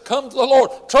 just come to the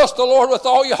Lord. Trust the Lord with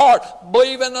all your heart.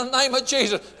 Believe in the name of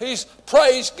Jesus.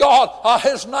 Praise God.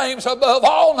 His name's above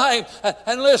all names.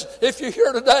 And listen, if you're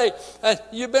here today and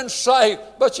you've been saved,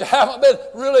 but you haven't been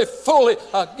really fully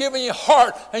giving your heart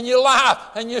and your life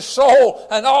and your soul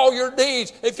and all your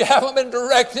deeds, if you haven't been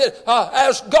directed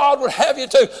as God would have you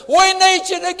to, we need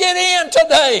you to get in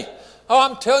today. Oh,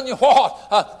 I'm telling you what,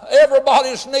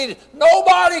 everybody's needed.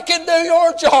 Nobody can do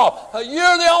your job.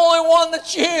 You're the only one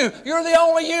that's you. You're the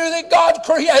only you that God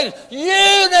created.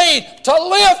 You need to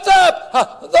lift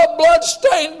up the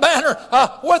bloodstained banner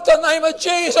with the name of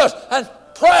Jesus and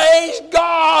praise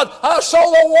God so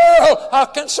the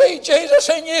world can see Jesus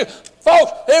in you.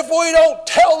 Folks, if we don't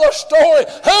tell the story,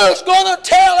 who's going to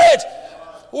tell it?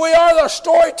 We are the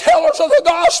storytellers of the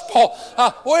gospel.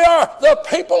 We are the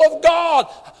people of God.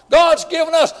 God's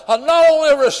given us not only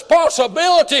a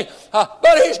responsibility,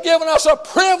 but He's given us a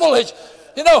privilege.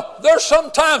 You know, there's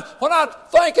sometimes when I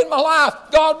think in my life,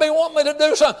 God may want me to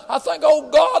do something. I think, oh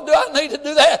God, do I need to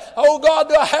do that? Oh God,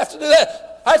 do I have to do that?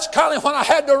 That's kind of when I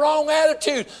had the wrong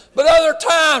attitude. But other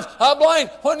times, I blame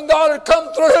when God had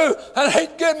come through and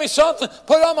He'd give me something,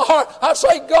 put it on my heart. I'd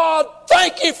say, God,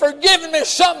 thank you for giving me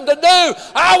something to do.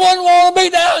 I wouldn't want to be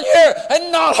down here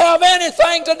and not have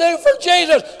anything to do for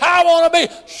Jesus. I want to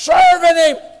be serving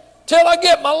Him till I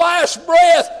get my last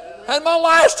breath and my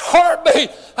last heartbeat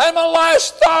and my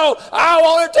last thought. I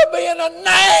want it to be in the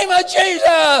name of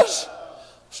Jesus.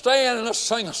 Stand and let's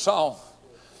sing a song.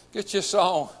 Get your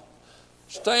song.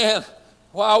 Stand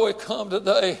while we come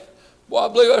today. Well,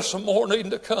 I believe there's some more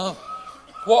needing to come.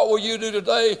 What will you do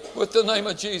today with the name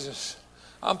of Jesus?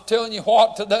 I'm telling you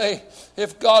what today,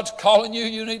 if God's calling you,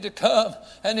 you need to come.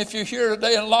 And if you're here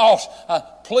today and lost,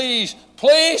 please,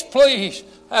 please, please,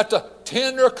 at the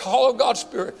tender call of God's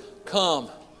Spirit, come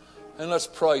and let's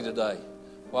pray today.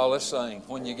 Well, let's sing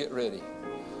when you get ready.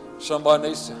 Somebody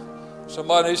needs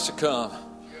to come.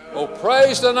 Oh,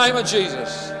 praise the name of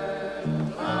Jesus.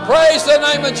 Praise the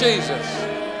name of Jesus.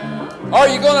 Are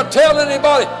you going to tell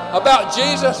anybody about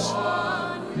Jesus?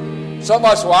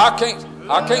 Somebody says, well, I can't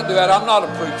do that. I'm not a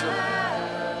preacher.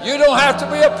 You don't have to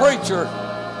be a preacher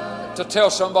to tell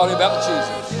somebody about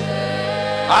Jesus.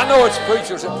 I know it's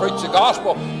preachers that preach the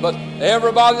gospel, but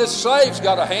everybody that's saved's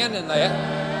got a hand in that.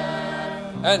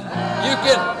 And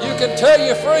you can tell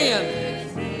your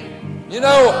friend, you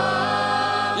know,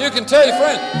 you can tell your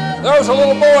friend, there was a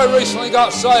little boy recently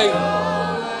got saved.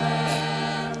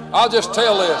 I'll just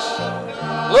tell this.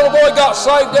 Little boy got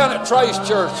saved down at Trey's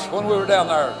church when we were down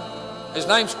there. His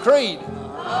name's Creed.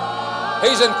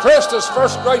 He's in Krista's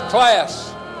first grade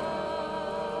class.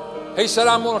 He said,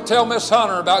 I'm going to tell Miss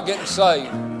Hunter about getting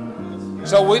saved.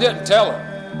 So we didn't tell her.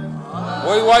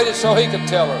 We waited so he could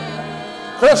tell her.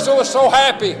 Krista was so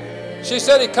happy. She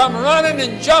said he'd come running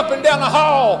and jumping down the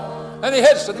hall. And he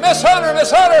had said, Miss Hunter,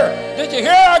 did you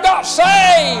hear I got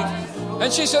saved?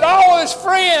 And she said, all his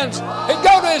friends. He'd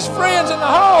go to his friends in the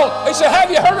hall. He said, have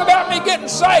you heard about me getting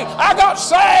saved? I got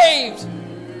saved.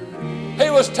 He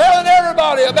was telling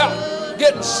everybody about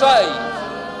getting saved.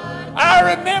 I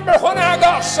remember when I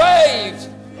got saved,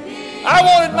 I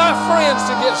wanted my friends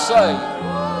to get saved.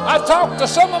 I talked to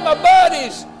some of my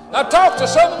buddies. I talked to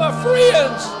some of my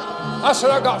friends. I said,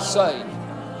 I got saved.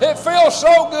 It feels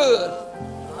so good.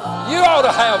 You ought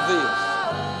to have this.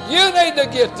 You need to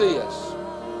get this.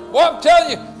 Well, I'm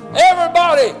telling you,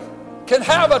 everybody can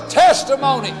have a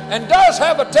testimony and does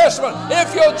have a testimony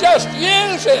if you'll just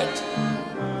use it.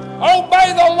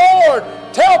 Obey the Lord.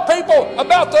 Tell people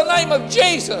about the name of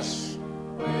Jesus.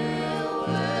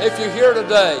 If you're here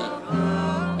today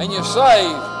and you're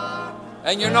saved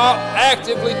and you're not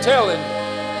actively telling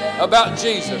about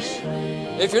Jesus,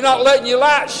 if you're not letting your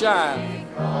light shine,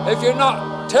 if you're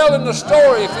not telling the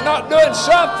story, if you're not doing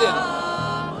something,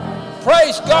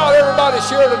 praise God, everybody's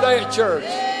here today at church.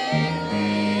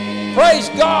 Praise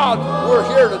God, we're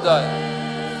here today.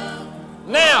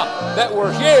 Now that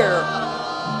we're here,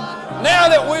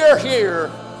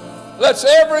 let's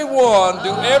everyone do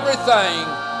everything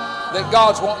that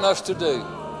God's wanting us to do.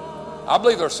 I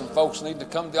believe there's some folks need to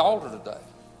come to the altar today.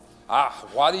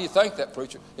 Why do you think that,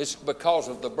 preacher? It's because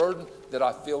of the burden that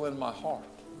I feel in my heart.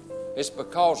 It's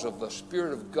because of the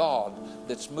Spirit of God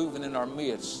that's moving in our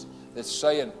midst, that's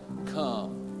saying,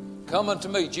 come. Come unto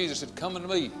me. Jesus said, come unto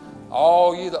me,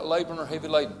 all you that labor and are heavy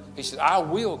laden. He said, I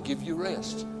will give you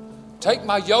rest. Take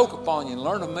my yoke upon you and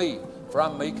learn of me, for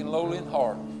I'm meek and lowly in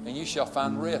heart, and you shall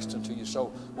find rest unto your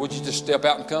soul. Would you just step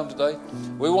out and come today?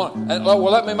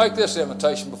 Let me make this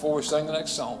invitation before we sing the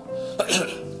next song.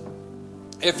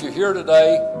 If you're here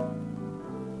today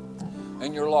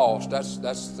and you're lost,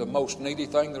 that's the most needy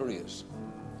thing there is.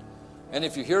 And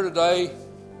if you're here today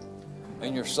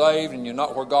and you're saved and you're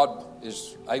not where God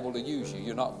is able to use you,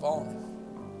 you're not following.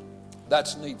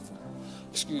 That's needful.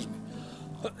 Excuse me.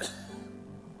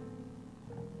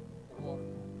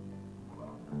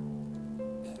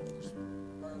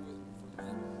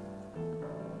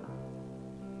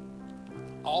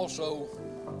 Also,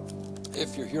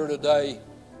 if you're here today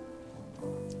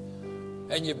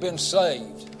and you've been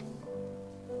saved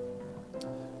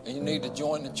and you need to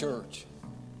join the church,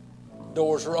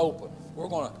 doors are open. We're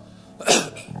going to,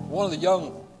 one of the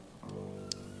young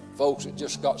folks that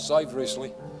just got saved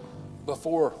recently,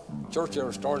 before church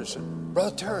ever started, said,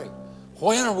 Brother Terry,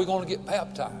 when are we going to get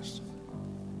baptized?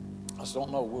 I said,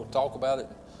 don't know. We'll talk about it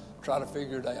and try to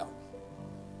figure it out.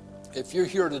 If you're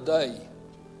here today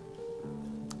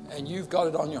and you've got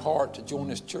it on your heart to join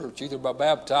this church, either by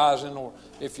baptizing or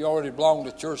if you already belong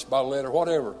to church by letter,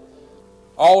 whatever.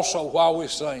 Also, while we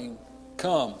sing,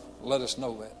 come, let us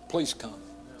know that. Please come.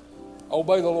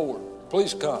 Obey the Lord.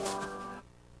 Please come.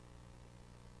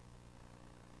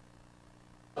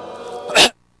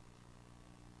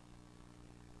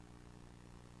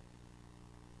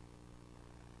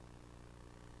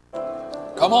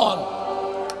 Come on.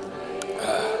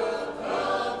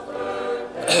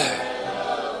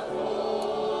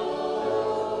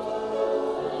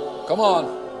 Come on.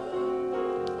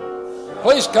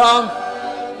 Please come.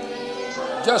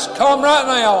 Just come right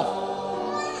now.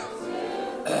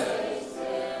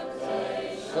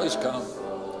 Please come.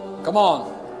 Come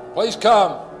on. Please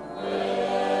come.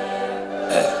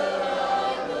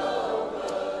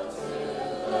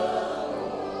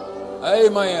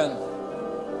 Amen.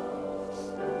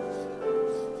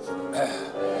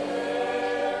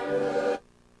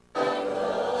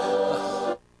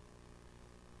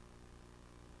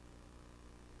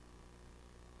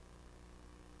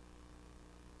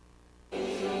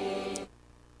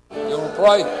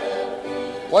 Pray.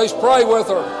 Please pray with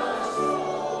her.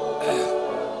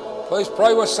 Please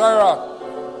pray with Sarah.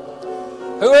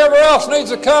 Whoever else needs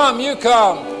to come, you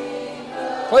come.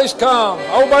 Please come.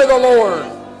 Obey the Lord.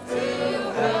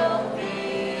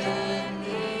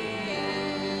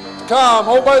 Come,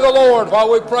 obey the Lord while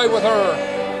we pray with her.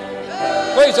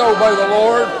 Please obey the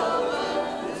Lord.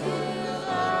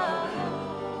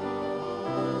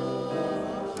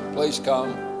 Please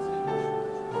come.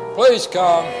 Please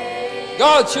come.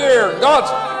 God's here.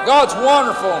 God's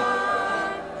wonderful.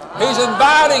 He's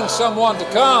inviting someone to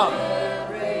come.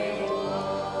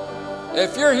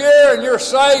 If you're here and you're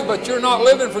saved but you're not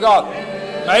living for God,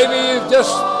 maybe you've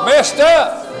just messed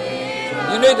up.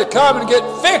 You need to come and get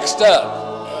fixed up.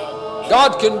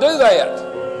 God can do that.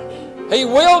 He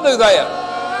will do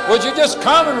that. Would you just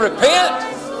come and repent?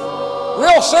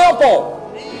 Real simple.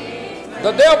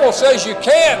 The devil says you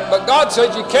can't, but God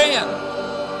says you can.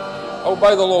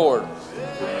 Obey the Lord.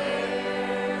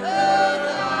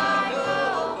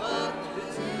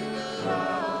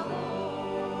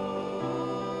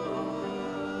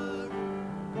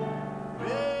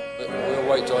 We'll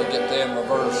wait till I get to the end of the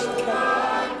verse.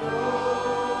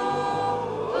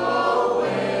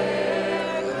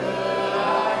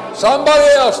 Somebody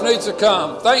else needs to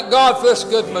come. Thank God for this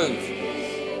good move.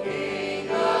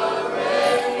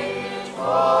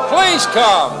 Please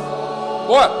come.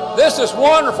 What? This is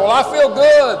wonderful. I feel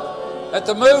good that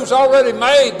the move's already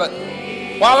made, but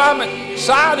while I'm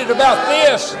excited about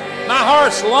this, my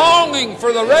heart's longing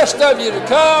for the rest of you to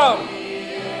come.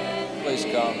 Please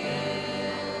come.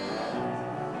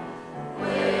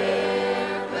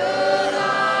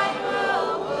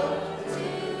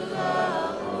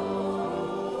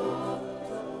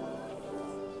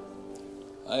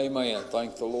 Amen.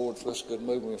 Thank the Lord for this good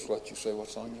move. We'll just let you say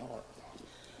what's on your heart.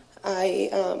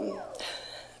 I've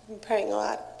been praying a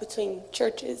lot between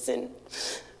churches, and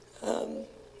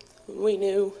we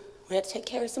knew we had to take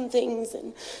care of some things,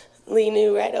 and Lee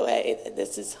knew right away that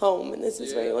this is home and this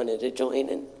is where he wanted to join,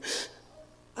 and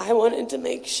I wanted to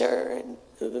make sure, and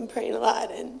we've been praying a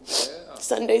lot in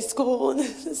Sunday school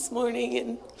this morning,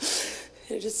 and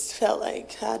it just felt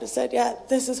like God said, yeah,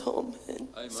 this is home. And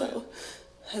Amen. So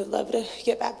I'd love to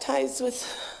get baptized with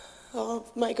all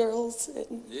of my girls,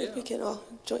 and we can all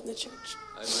join the church.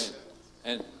 Amen.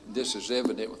 And this is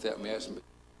evident without me asking, but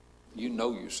you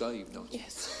know you're saved, don't you?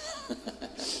 Yes.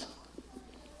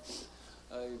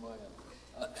 Amen.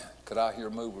 Could I hear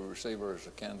move a receiver as a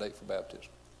candidate for baptism?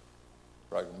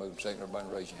 Right, move and second. Everybody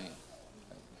raise your hand.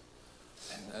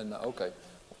 And okay,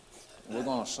 we're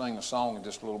going to sing a song in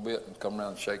just a little bit and come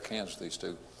around and shake hands with these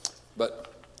two. But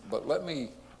let me,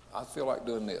 I feel like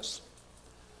doing this.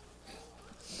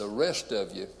 The rest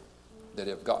of you that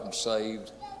have gotten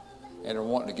saved and are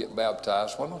wanting to get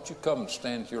baptized, why don't you come and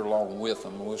stand here along with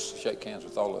them, and we'll shake hands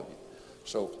with all of you.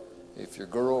 So if you're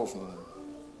girls and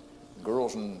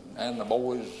the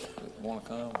boys that want to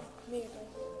come,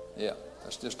 yeah,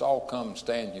 let's just all come and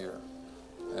stand here.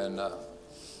 And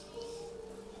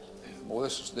boy,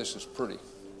 this is pretty.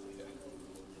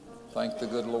 Thank the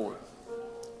good Lord.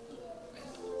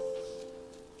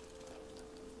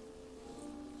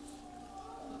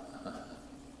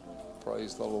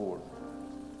 Praise the Lord.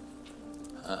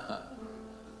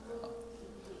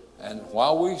 And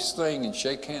while we sing and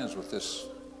shake hands with this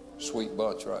sweet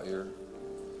bunch right here,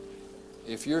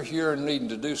 if you're here and needing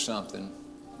to do something,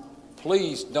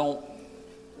 please don't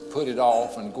put it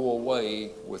off and go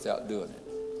away without doing it.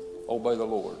 Obey the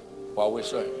Lord while we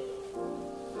sing.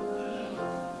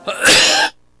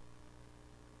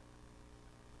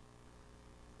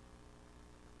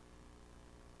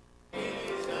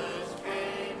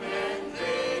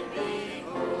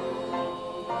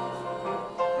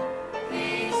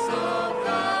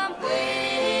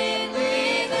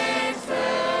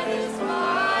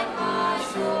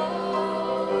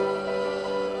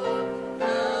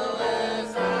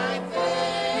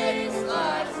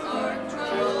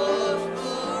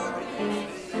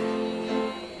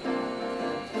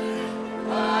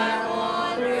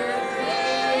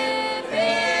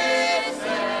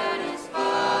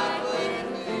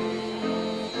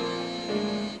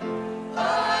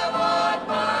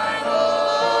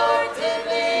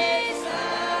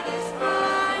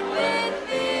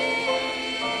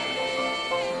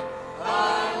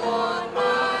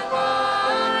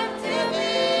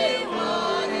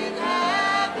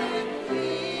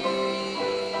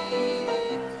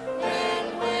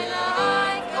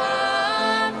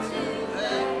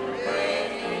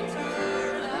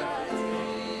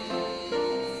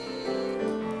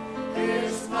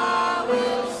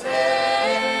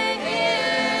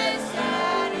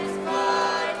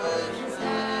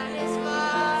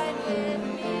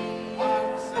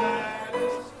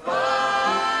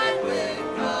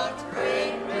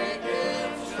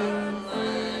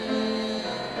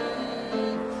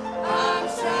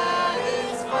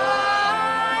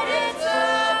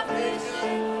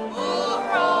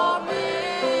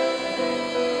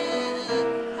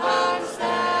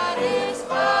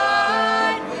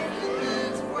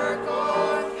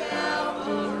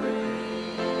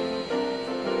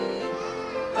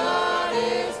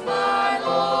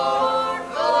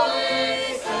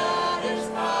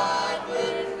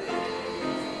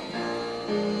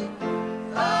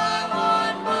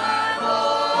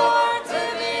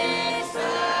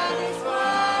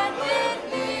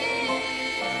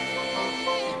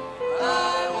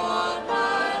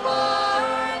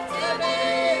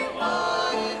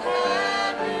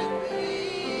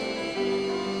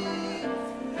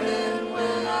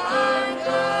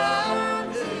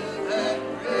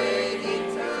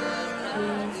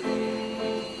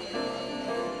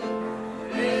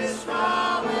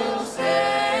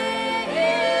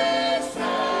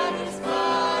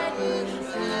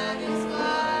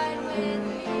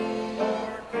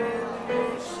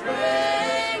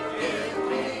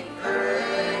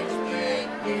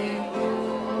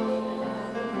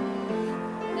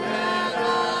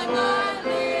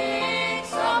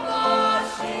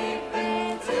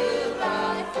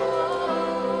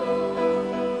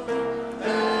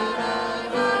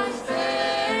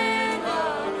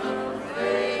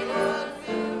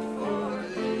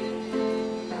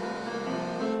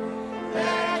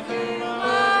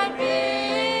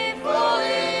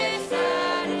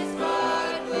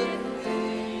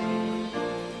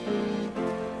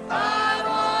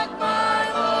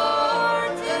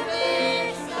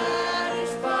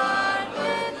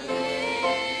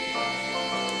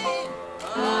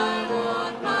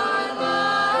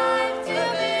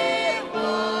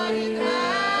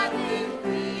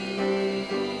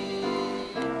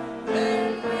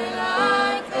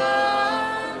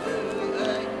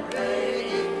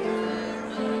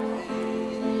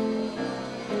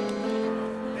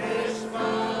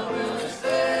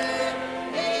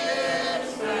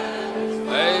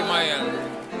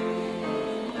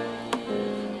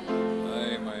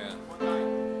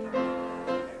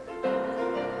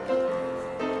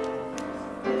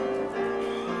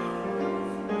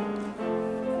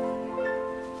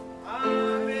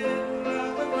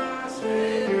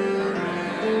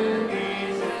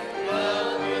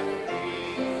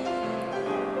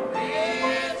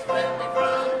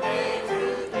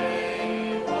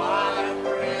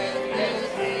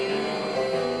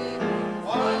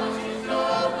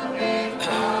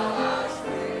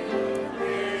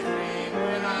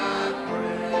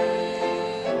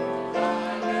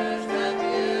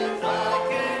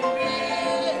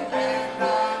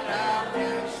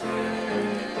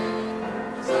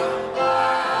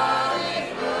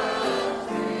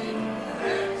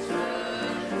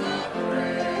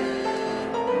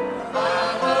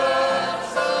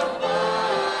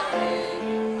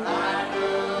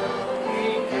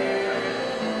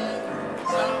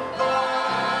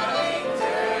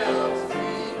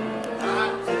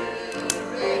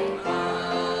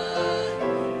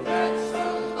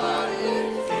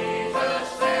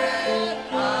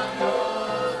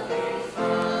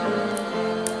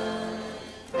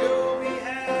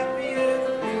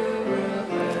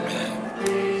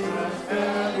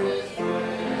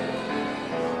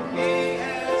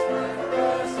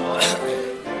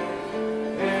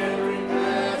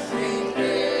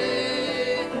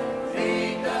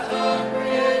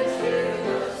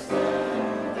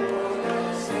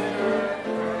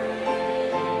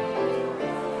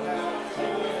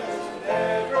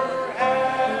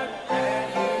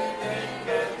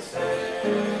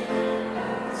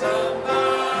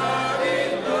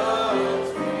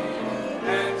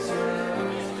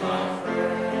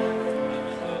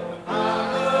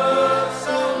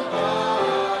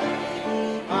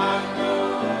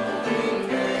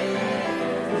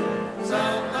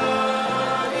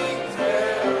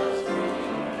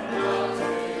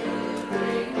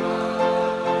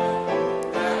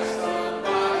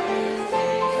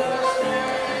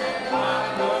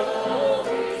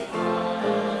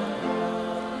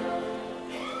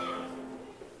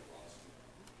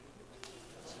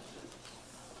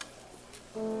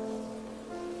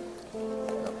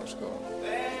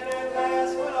 Then at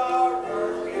last when our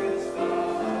work is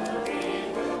done, He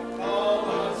will call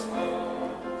us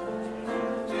home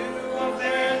to a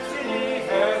mansion He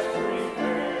has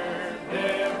prepared,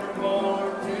 nevermore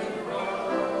to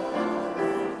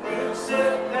roam. We'll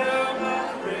sit down by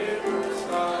the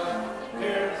riverside,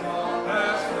 cares all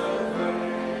passed away,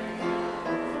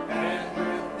 and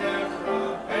with never a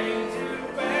pain to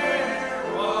bear,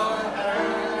 what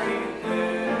happy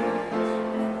day.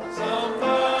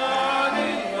 Somebody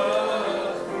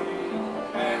loves me,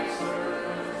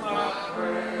 answers my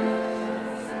prayer.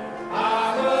 I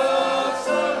love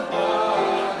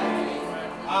somebody,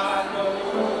 I know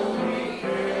He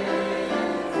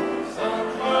cares.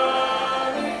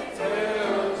 Somebody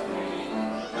tells me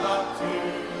not to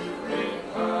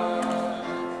reply.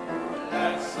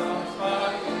 That's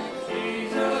somebody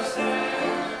Jesus said,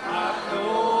 I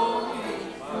know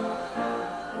He's mine.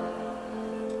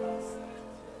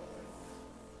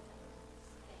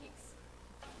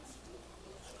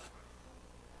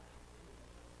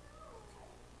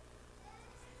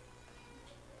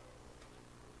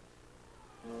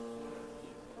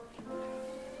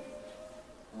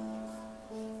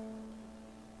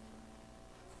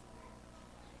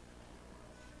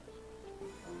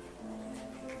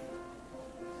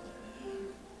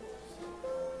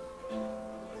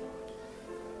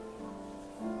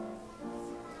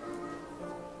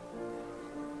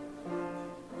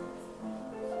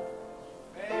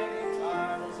 Many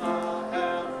times I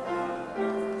have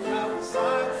wondered how the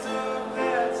sights of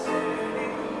that city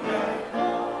that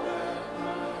call at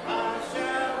night, how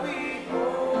shall we go?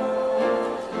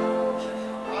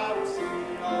 I will see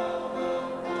all the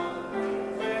wonder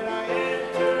when I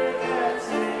enter that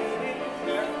city,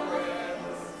 their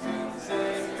presence soon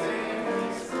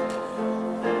sings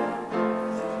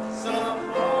some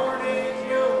morning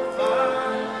you'll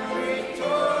find me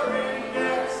touring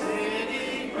that city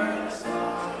where the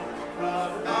sun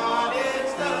of God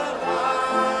is the light.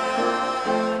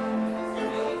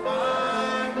 You'll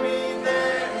find me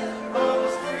there on the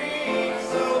street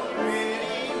so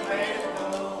pretty, made of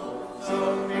gold, so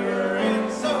pure and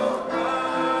so bright.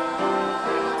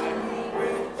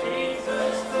 With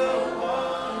Jesus, the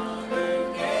one who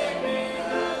gave me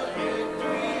the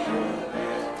victory,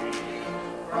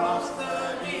 cross the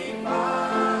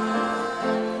divide.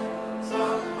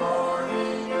 Some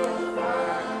morning you'll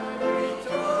find me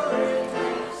touring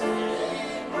that city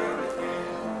where with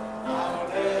Him I'll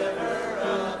never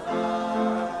abide.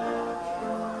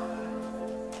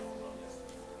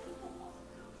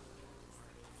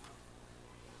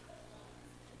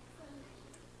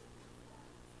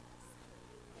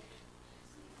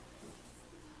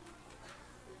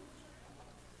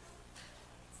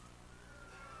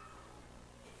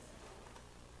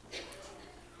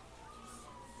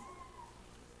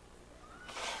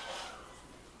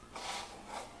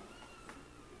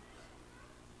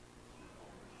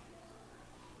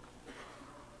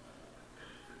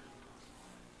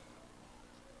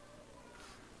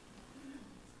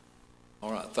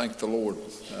 All right, thank the Lord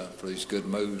for these good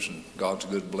moves and God's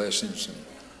good blessings.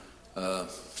 And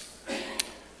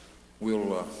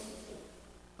we'll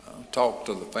talk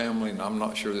to the family, and I'm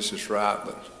not sure this is right,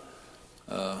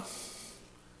 but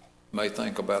may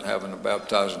think about having a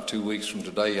baptizing 2 weeks from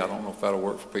today. I don't know if that'll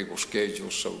work for people's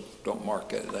schedules, so don't mark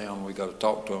that down. We got to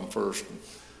talk to them first,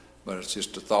 but it's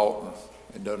just a thought, and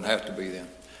it doesn't have to be then.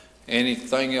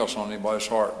 Anything else on anybody's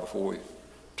heart before we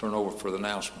turn over for the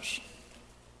announcements?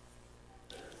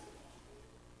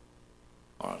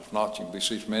 All right, if not, you can be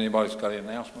seated. From anybody's got any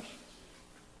announcements?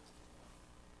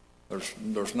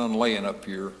 There's none laying up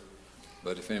here,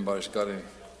 but if anybody's got any,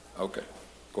 okay,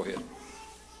 go ahead.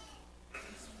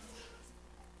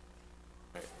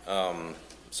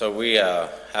 So we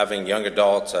having young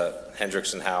adults at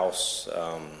Hendrickson House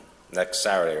next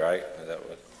Saturday, right? Is that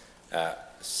what?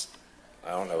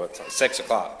 I don't know what time. 6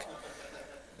 o'clock.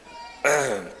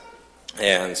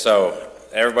 And so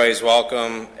everybody's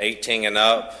welcome, 18 and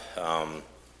up.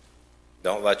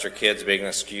 Don't let your kids be an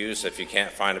excuse. If you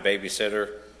can't find a babysitter,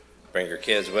 bring your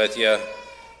kids with you.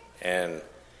 And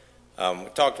we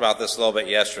talked about this a little bit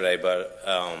yesterday, but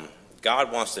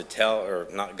God wants to tell, or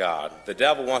not God, the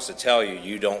devil wants to tell you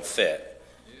you don't fit.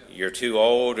 You're too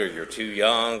old, or you're too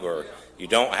young, or you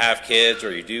don't have kids,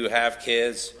 or you do have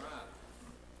kids.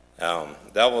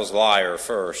 Devil's liar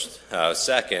first.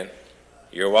 Second,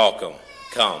 you're welcome.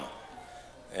 Come.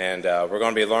 And we're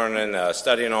going to be learning,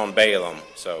 studying on Balaam.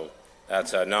 So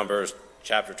that's Numbers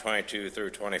chapter 22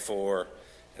 through 24.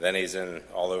 And then he's in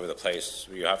all over the place.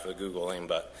 You have to Google him,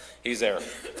 but he's there. All right,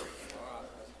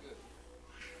 that's good.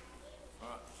 All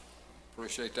right.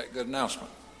 Appreciate that good announcement.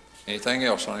 Anything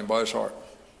else on anybody's heart?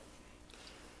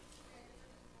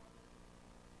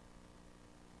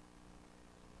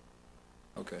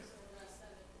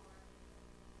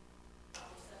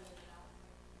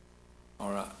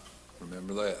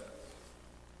 Remember that.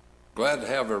 Glad to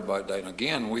have everybody today. And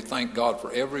again, we thank God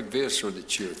for every visitor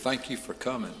that's here. Thank you for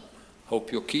coming.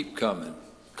 Hope you'll keep coming.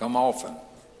 Come often.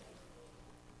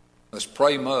 Let's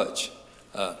pray much.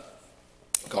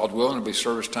 God willing, it'll be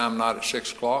service time tonight at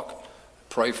 6 o'clock.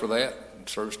 Pray for that.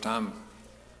 Service time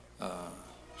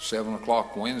 7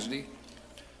 o'clock Wednesday.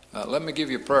 Let me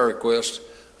give you a prayer request.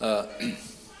 A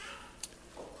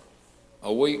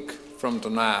week from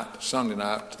tonight, Sunday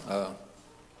night,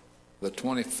 the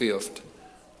 25th,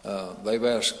 they've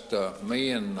asked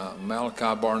me and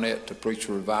Malachi Barnett to preach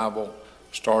a revival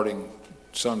starting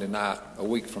Sunday night, a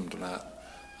week from tonight,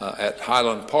 at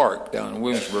Highland Park down in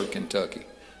Williamsburg, Kentucky.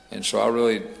 And so I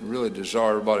really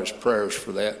desire everybody's prayers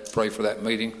for that. Pray for that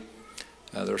meeting.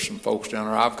 There's some folks down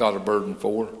there I've got a burden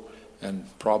for, and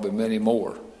probably many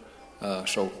more.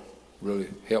 So really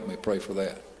help me pray for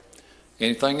that.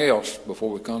 Anything else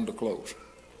before we come to close?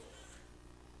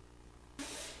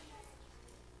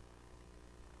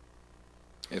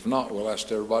 If not, we'll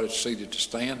ask everybody seated to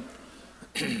stand.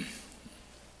 I'm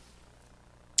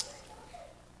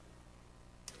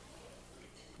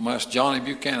going to ask Johnny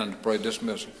Buchanan to pray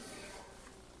dismissal.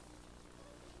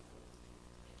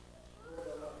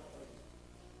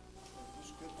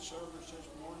 This good service this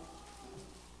morning,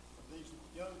 these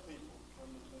young people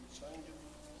coming and singing,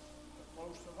 but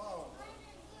most of all,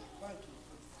 thank you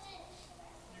for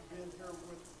you being here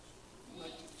with us.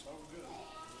 Makes it so good.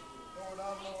 Lord,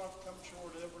 I know I've come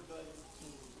short every day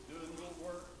doing your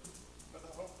work, but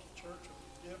I hope the church will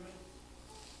forgive me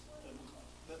and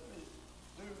let me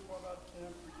do what I can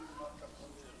for you like I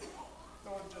want to.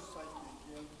 Lord, just thank you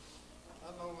again. I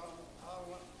know I'm